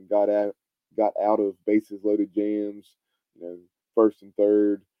and got out of bases loaded jams, first and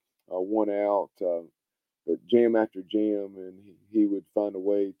third, one out, but jam after jam, and he would find a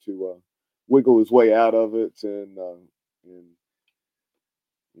way to wiggle his way out of it and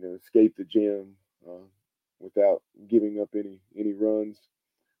escape the jam without giving up any runs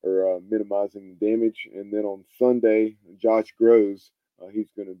or minimizing the damage. And then on Sunday, Josh Groves,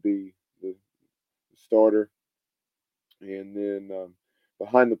 he's going to be the starter. And then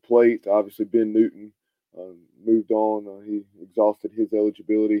behind the plate, obviously Ben Newton moved on. He exhausted his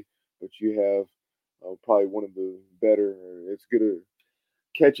eligibility, but you have probably one of the better, as good a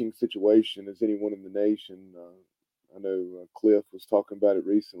catching situation as anyone in the nation. I know Cliff was talking about it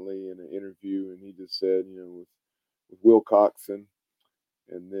recently in an interview, and he just said, with Wilcoxon,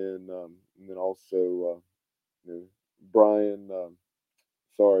 and then also Ryan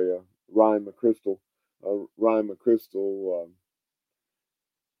McChrystal. Ryan McChrystal,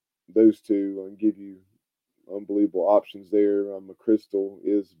 those two give you unbelievable options there. McChrystal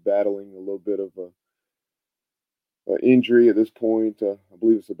is battling a little bit of a injury at this point. I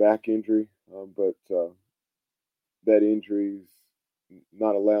believe it's a back injury, but that injury is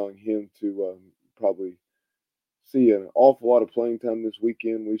not allowing him to probably see an awful lot of playing time this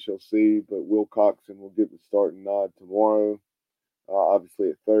weekend. We shall see, but Wilcoxon will get the starting nod tomorrow. Obviously,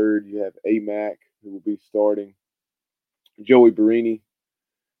 at third, you have AMAC, who will be starting, Joey Barini,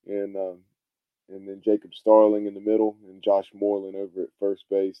 and then Jacob Starling in the middle, and Josh Moreland over at first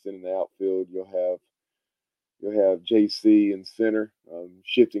base. Then in the outfield, you'll have JC in center,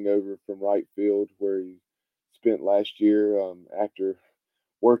 shifting over from right field where he spent last year after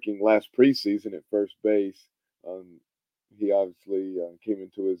working last preseason at first base. He obviously came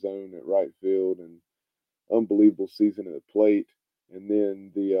into his own at right field and unbelievable season at the plate. And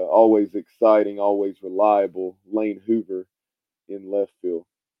then the always exciting, always reliable Lane Hoover in left field.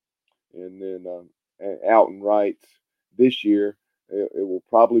 And then out and right this year, it will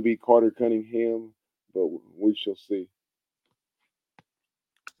probably be Carter Cunningham, but we shall see.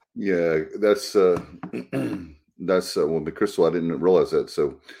 Yeah, that's well, McChrystal, I didn't realize that.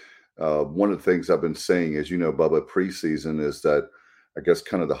 So one of the things I've been saying, as you know, Bubba, preseason is that I guess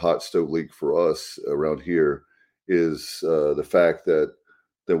kind of the hot stove league for us around here is the fact that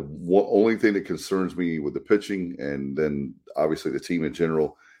the only thing that concerns me with the pitching and then obviously the team in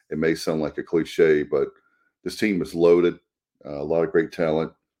general, it may sound like a cliche, but this team is loaded, a lot of great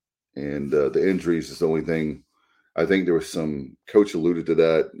talent, and the injuries is the only thing. I think there was some coach alluded to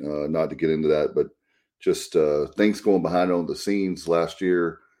that, not to get into that, but just things going behind on the scenes last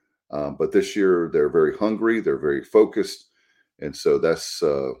year. But this year they're very hungry, they're very focused, and so that's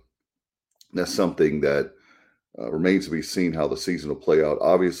something that remains to be seen how the season will play out,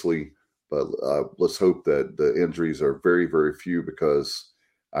 obviously. But let's hope that the injuries are very, very few, because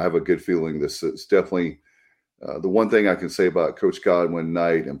I have a good feeling this is definitely the one thing I can say about Coach Godwin,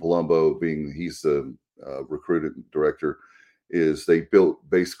 Knight, and Palumbo, being he's the recruiting director, is they built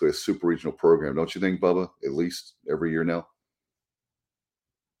basically a super regional program. Don't you think, Bubba? At least every year now.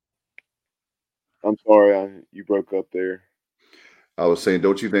 I'm sorry, you broke up there. I was saying,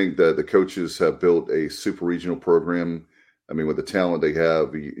 don't you think that the coaches have built a super regional program? I mean, with the talent they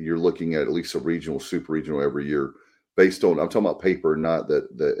have, you're looking at least a regional, super regional every year, based on, I'm talking about paper, not that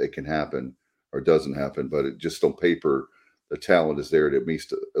it can happen or doesn't happen, but it just on paper, the talent is there to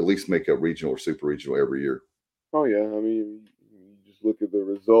at least make a regional or super regional every year. Oh yeah, I mean, you just look at the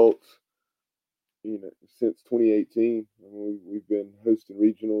results. Since 2018, we've been hosting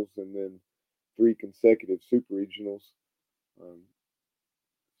regionals and then 3 consecutive super regionals.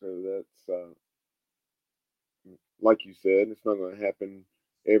 So that's like you said, it's not going to happen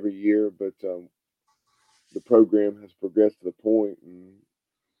every year, but the program has progressed to the point, and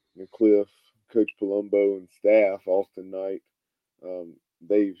Cliff, Coach Palumbo, and staff, Austin Knight,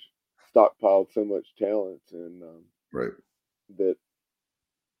 they've stockpiled so much talent, and right, that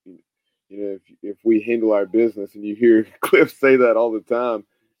if we handle our business, and you hear Cliff say that all the time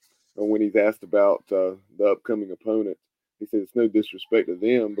when he's asked about the upcoming opponent, he says it's no disrespect to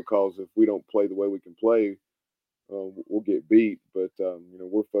them because if we don't play the way we can play, we'll get beat. But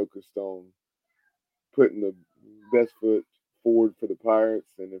we're focused on putting the best foot forward for the Pirates,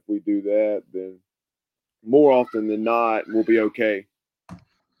 and if we do that, then more often than not, we'll be okay.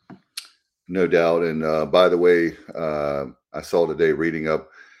 No doubt. And by the way, I saw today reading up,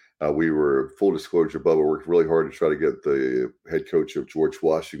 we were, full disclosure, Bubba worked really hard to try to get the head coach of George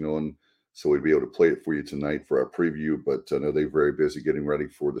Washington on, so we'd be able to play it for you tonight for our preview. But I know they're very busy getting ready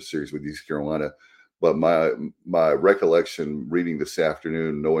for the series with East Carolina. But my recollection reading this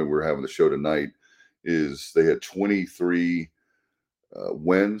afternoon, knowing we're having the show tonight, is they had 23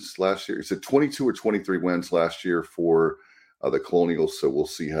 wins last year. Is it 22 or 23 wins last year for the Colonials? So we'll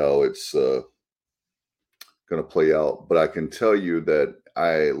see how it's going to play out. But I can tell you that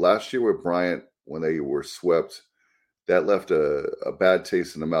last year with Bryant, when they were swept, that left a bad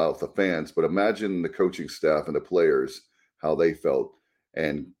taste in the mouth of fans. But imagine the coaching staff and the players, how they felt.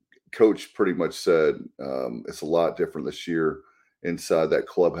 And Coach pretty much said it's a lot different this year inside that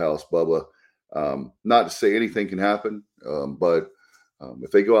clubhouse, Bubba. Not to say anything can happen, but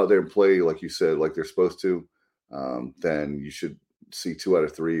if they go out there and play, like you said, like they're supposed to, then you should see 2 out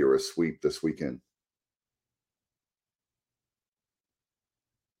of 3 or a sweep this weekend.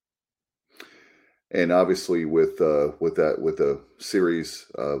 And obviously with the series,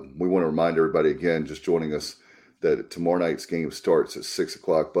 we want to remind everybody again, just joining us, that tomorrow night's game starts at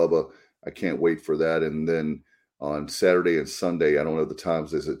 6:00, Bubba. I can't wait for that. And then on Saturday and Sunday, I don't know the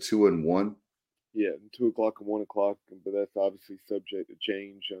times. Is it 2 and 1? Yeah, 2:00 and 1:00, but that's obviously subject to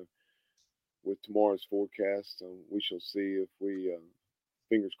change with tomorrow's forecast. We shall see if we,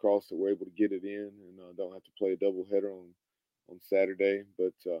 fingers crossed, that we're able to get it in and don't have to play a doubleheader on Saturday.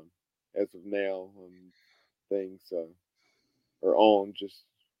 But as of now, things are on, just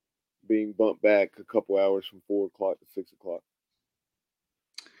being bumped back a couple hours from 4:00 to 6:00.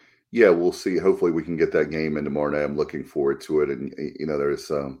 Yeah, we'll see. Hopefully we can get that game in tomorrow night. I'm looking forward to it. And, there's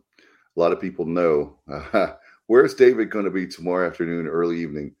a lot of people know where's David going to be tomorrow afternoon, early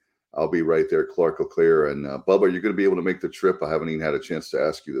evening. I'll be right there, Clark Eau Claire. And Bubba, you're going to be able to make the trip. I haven't even had a chance to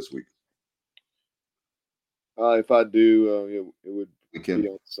ask you this week. If I do, it would Weekend. be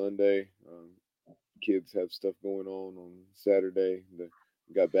on Sunday. Kids have stuff going on Saturday. They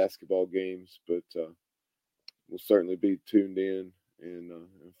got basketball games, but we'll certainly be tuned in and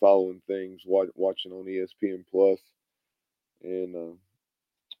following things, watching on ESPN Plus, and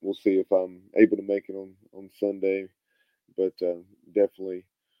we'll see if I'm able to make it on Sunday. But definitely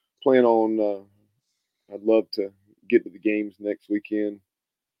plan on. I'd love to get to the games next weekend.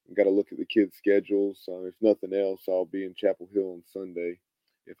 I've got to look at the kids' schedules. If nothing else, I'll be in Chapel Hill on Sunday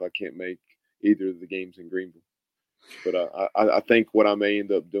if I can't make either of the games in Greenville. But I think what I may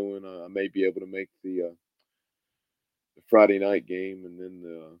end up doing, I may be able to make the Friday night game and then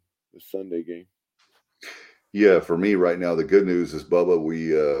the Sunday game. Yeah, for me right now, the good news is, Bubba,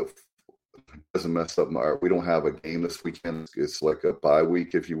 we doesn't mess up we don't have a game this weekend. It's like a bye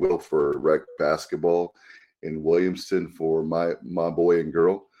week, if you will, for rec basketball in Williamston for my boy and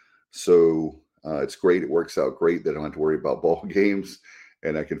girl. So it's great. It works out great. They don't have to worry about ball games,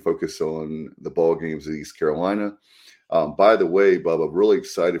 and I can focus on the ball games at East Carolina. By the way, Bubba, I'm really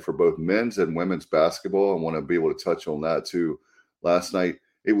excited for both men's and women's basketball. I want to be able to touch on that too. Last night,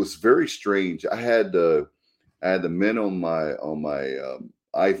 it was very strange. I had the men on my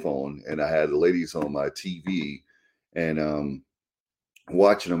iPhone, and I had the ladies on my TV, and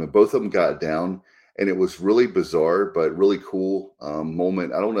watching them, and both of them got down, and it was really bizarre, but really cool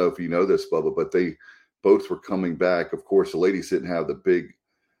moment. I don't know if you know this, Bubba, but they both were coming back. Of course, the ladies didn't have the big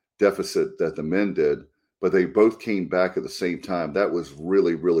deficit that the men did, but they both came back at the same time. That was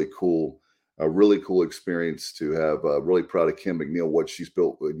really, really cool. A really cool experience to have. Really proud of Kim McNeil, what she's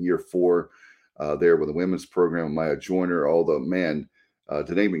built in year 4 there with the women's program. Maya Joyner,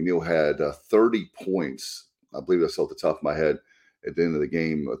 Danae McNeil had 30 points. I believe that's off the top of my head at the end of the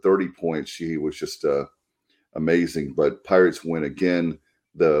game. 30 points. She was just amazing. But Pirates win again.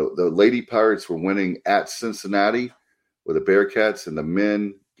 The Lady Pirates were winning at Cincinnati with the Bearcats, and the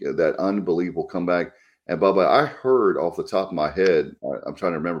men, that unbelievable comeback. And Bubba, I heard off the top of my head, I'm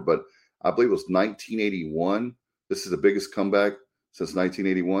trying to remember, but I believe it was 1981. This is the biggest comeback since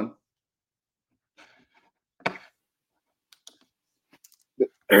 1981.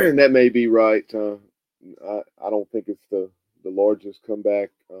 That may be right. I don't think it's the largest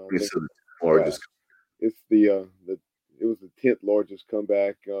comeback. It's the largest. It's it was the 10th largest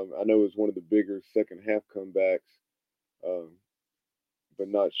comeback. I know it was one of the bigger second half comebacks. but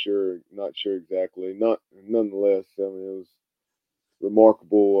not sure exactly. Nonetheless, I mean, it was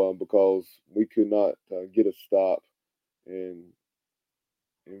remarkable because we could not get a stop, and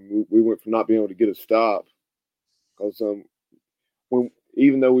we went from not being able to get a stop because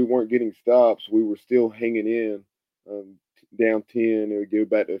even though we weren't getting stops, we were still hanging in. Down 10, it would go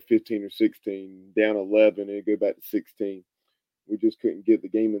back to 15 or 16. Down 11, it would go back to 16. We just couldn't get the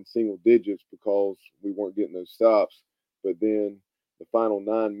game in single digits because we weren't getting those stops. But then the final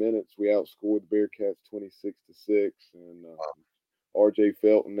 9 minutes, we outscored the Bearcats 26-6, and R.J.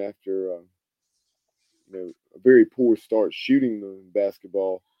 Felton, after a very poor start shooting the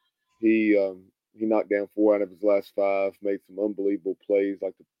basketball, he knocked down 4 out of his last 5, made some unbelievable plays,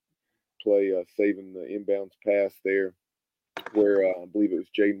 like the play saving the inbounds pass there, where I believe it was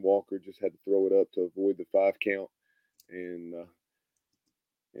Jaden Walker just had to throw it up to avoid the 5 count, and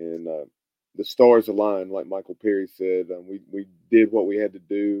the stars aligned, like Michael Perry said. We did what we had to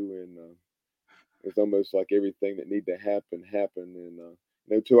do, and it's almost like everything that needed to happen happened.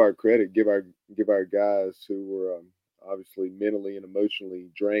 And to our credit, give our guys who were obviously mentally and emotionally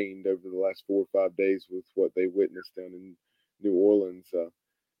drained over the last 4 or 5 days with what they witnessed down in New Orleans,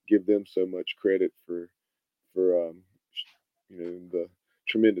 give them so much credit for the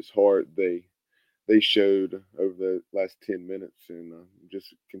tremendous heart they showed over the last 10 minutes, and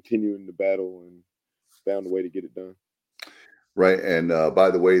just continuing the battle and found a way to get it done. Right. And by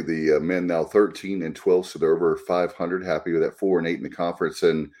the way, the men now 13-12, so they're over 500, happy with that, 4-8 in the conference.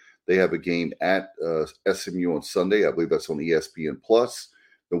 And they have a game at SMU on Sunday. I believe that's on ESPN Plus.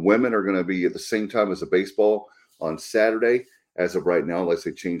 The women are going to be at the same time as the baseball on Saturday, as of right now, unless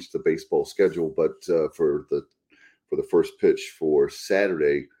they change the baseball schedule. But for the first pitch for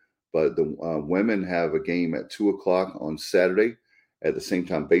Saturday, but the women have a game at 2:00 on Saturday at the same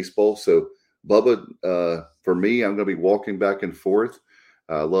time baseball. So Bubba, for me, I'm going to be walking back and forth.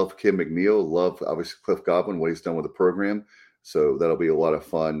 Love Kim McNeil, love obviously Cliff Godwin, what he's done with the program. So that'll be a lot of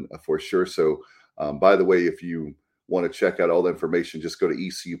fun for sure. So by the way, if you want to check out all the information, just go to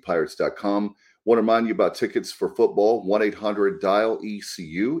ECUPirates.com. Want to remind you about tickets for football,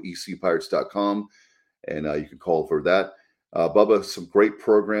 1-800-DIAL-ECU, ECUPirates.com, and you can call for that. Bubba, some great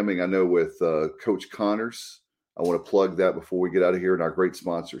programming, I know, with Coach Connors. I want to plug that before we get out of here, and our great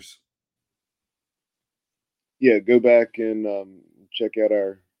sponsors. Yeah, go back and check out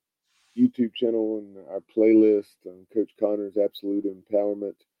our YouTube channel and our playlist. Coach Connors' Absolute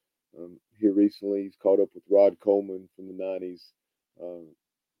Empowerment. Here recently, he's caught up with Rod Coleman from the 90s,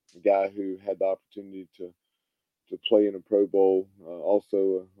 a guy who had the opportunity to play in a Pro Bowl.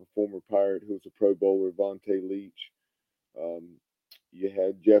 Also a former Pirate who was a Pro Bowler, Vontae Leach. You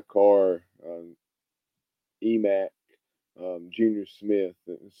had Jeff Carr, EMAC, Junior Smith,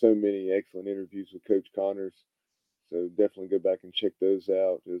 and so many excellent interviews with Coach Connors. So definitely go back and check those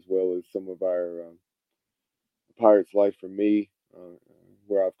out, as well as some of our Pirates Life for Me,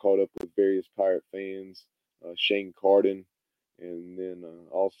 where I've caught up with various Pirate fans, Shane Carden, and then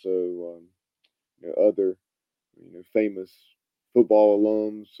also other famous football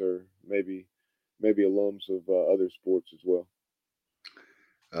alums, or maybe alums of other sports as well.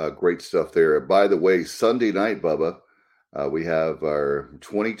 Great stuff there. By the way, Sunday night, Bubba, we have our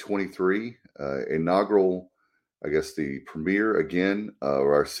 2023 inaugural, I guess, the premiere again of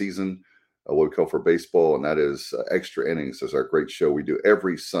our season, what we call for baseball, and that is Extra Innings. That's our great show we do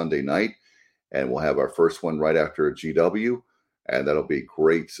every Sunday night, and we'll have our first one right after a GW, and that'll be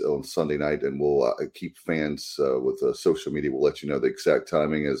great on Sunday night, and we'll keep fans with social media. We'll let you know the exact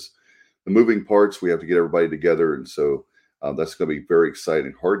timing. As the moving parts, we have to get everybody together, and so that's going to be very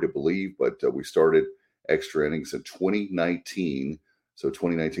exciting. Hard to believe, but we started Extra Innings in 2019, so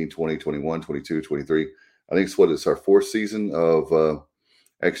 2019, 20, 21, 22, 23. I think it's our 4th season of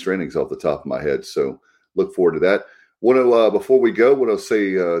Extra Innings off the top of my head. So look forward to that. Before we go, want to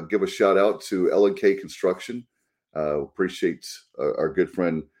say give a shout out to L&K Construction. Appreciate our good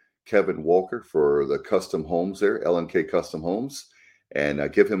friend Kevin Walker for the custom homes there, L&K Custom Homes,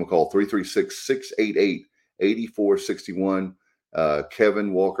 and give him a call, 336-688-8461.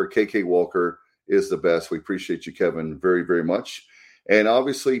 Kevin Walker, KK Walker is the best. We appreciate you, Kevin, very, very much. And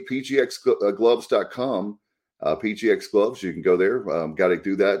obviously, pgxgloves.com. PGX Gloves, you can go there. Got to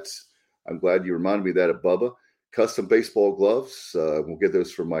do that. I'm glad you reminded me of that at Bubba. Custom baseball gloves. We'll get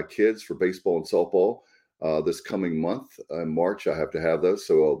those for my kids for baseball and softball this coming month. In March, I have to have those,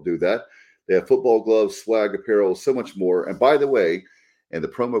 so I'll do that. They have football gloves, swag apparel, so much more. And by the way, and the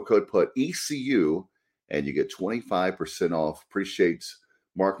promo code, put ECU, and you get 25% off. Appreciate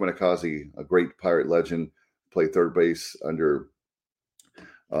Mark Minakazi, a great Pirate legend, played third base under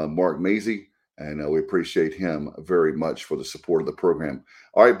Mark Mazey. And we appreciate him very much for the support of the program.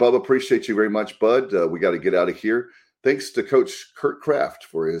 All right, Bubba, appreciate you very much, bud. We got to get out of here. Thanks to Coach Curt Kraft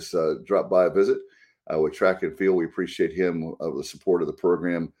for his drop-by visit with track and field. We appreciate him, the support of the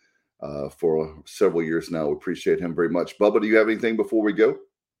program for several years now. We appreciate him very much. Bubba, do you have anything before we go?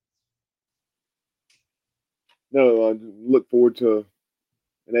 No, I look forward to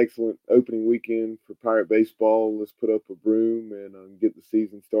an excellent opening weekend for Pirate baseball. Let's put up a broom and get the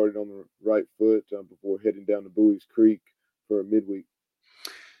season started on the right foot before heading down to Bowie's Creek for a midweek.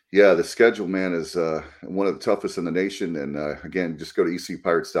 Yeah, the schedule, man, is one of the toughest in the nation. And again, just go to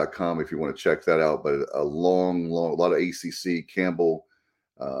ecpirates.com if you want to check that out. But a long, a lot of ACC, Campbell,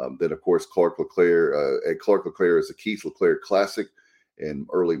 then, of course, Clark LeClaire. At Clark LeClaire is the Keith LeClaire Classic in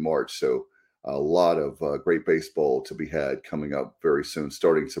early March. So a lot of great baseball to be had coming up very soon,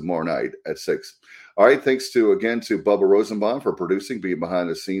 starting tomorrow night at 6. All right, thanks to Bubba Rosenbaum for producing, being behind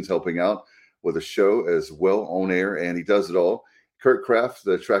the scenes, helping out with the show as well on air, and he does it all. Curt Kraft,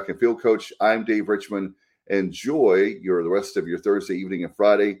 the track and field coach. I'm Dave Richmond. Enjoy the rest of your Thursday evening and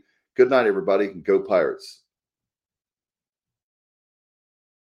Friday. Good night, everybody. Go Pirates.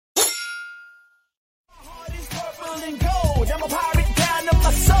 I'm a pirate down to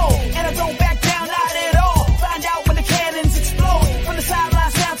my soul, and I don't back down, not at all. Find out when the cannons explode, from the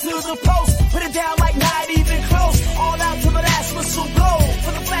sidelines down to the post. Put it down like not even close, all out to the last whistle blow.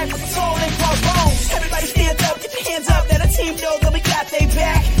 From the flag with the soul and crossbones. Everybody stand up, get your hands up, let a team know that we got they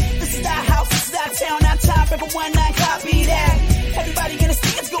back. This is our house, this is our town, our time, everyone not copy that. Everybody in the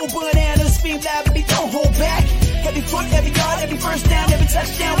stands go bananas, scream loud, baby, don't hold back. Every foot, every yard, every first down, every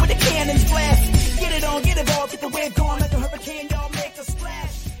touchdown with the cannons blast. Get it on, get it all, get the wave going like a hurricane, y'all.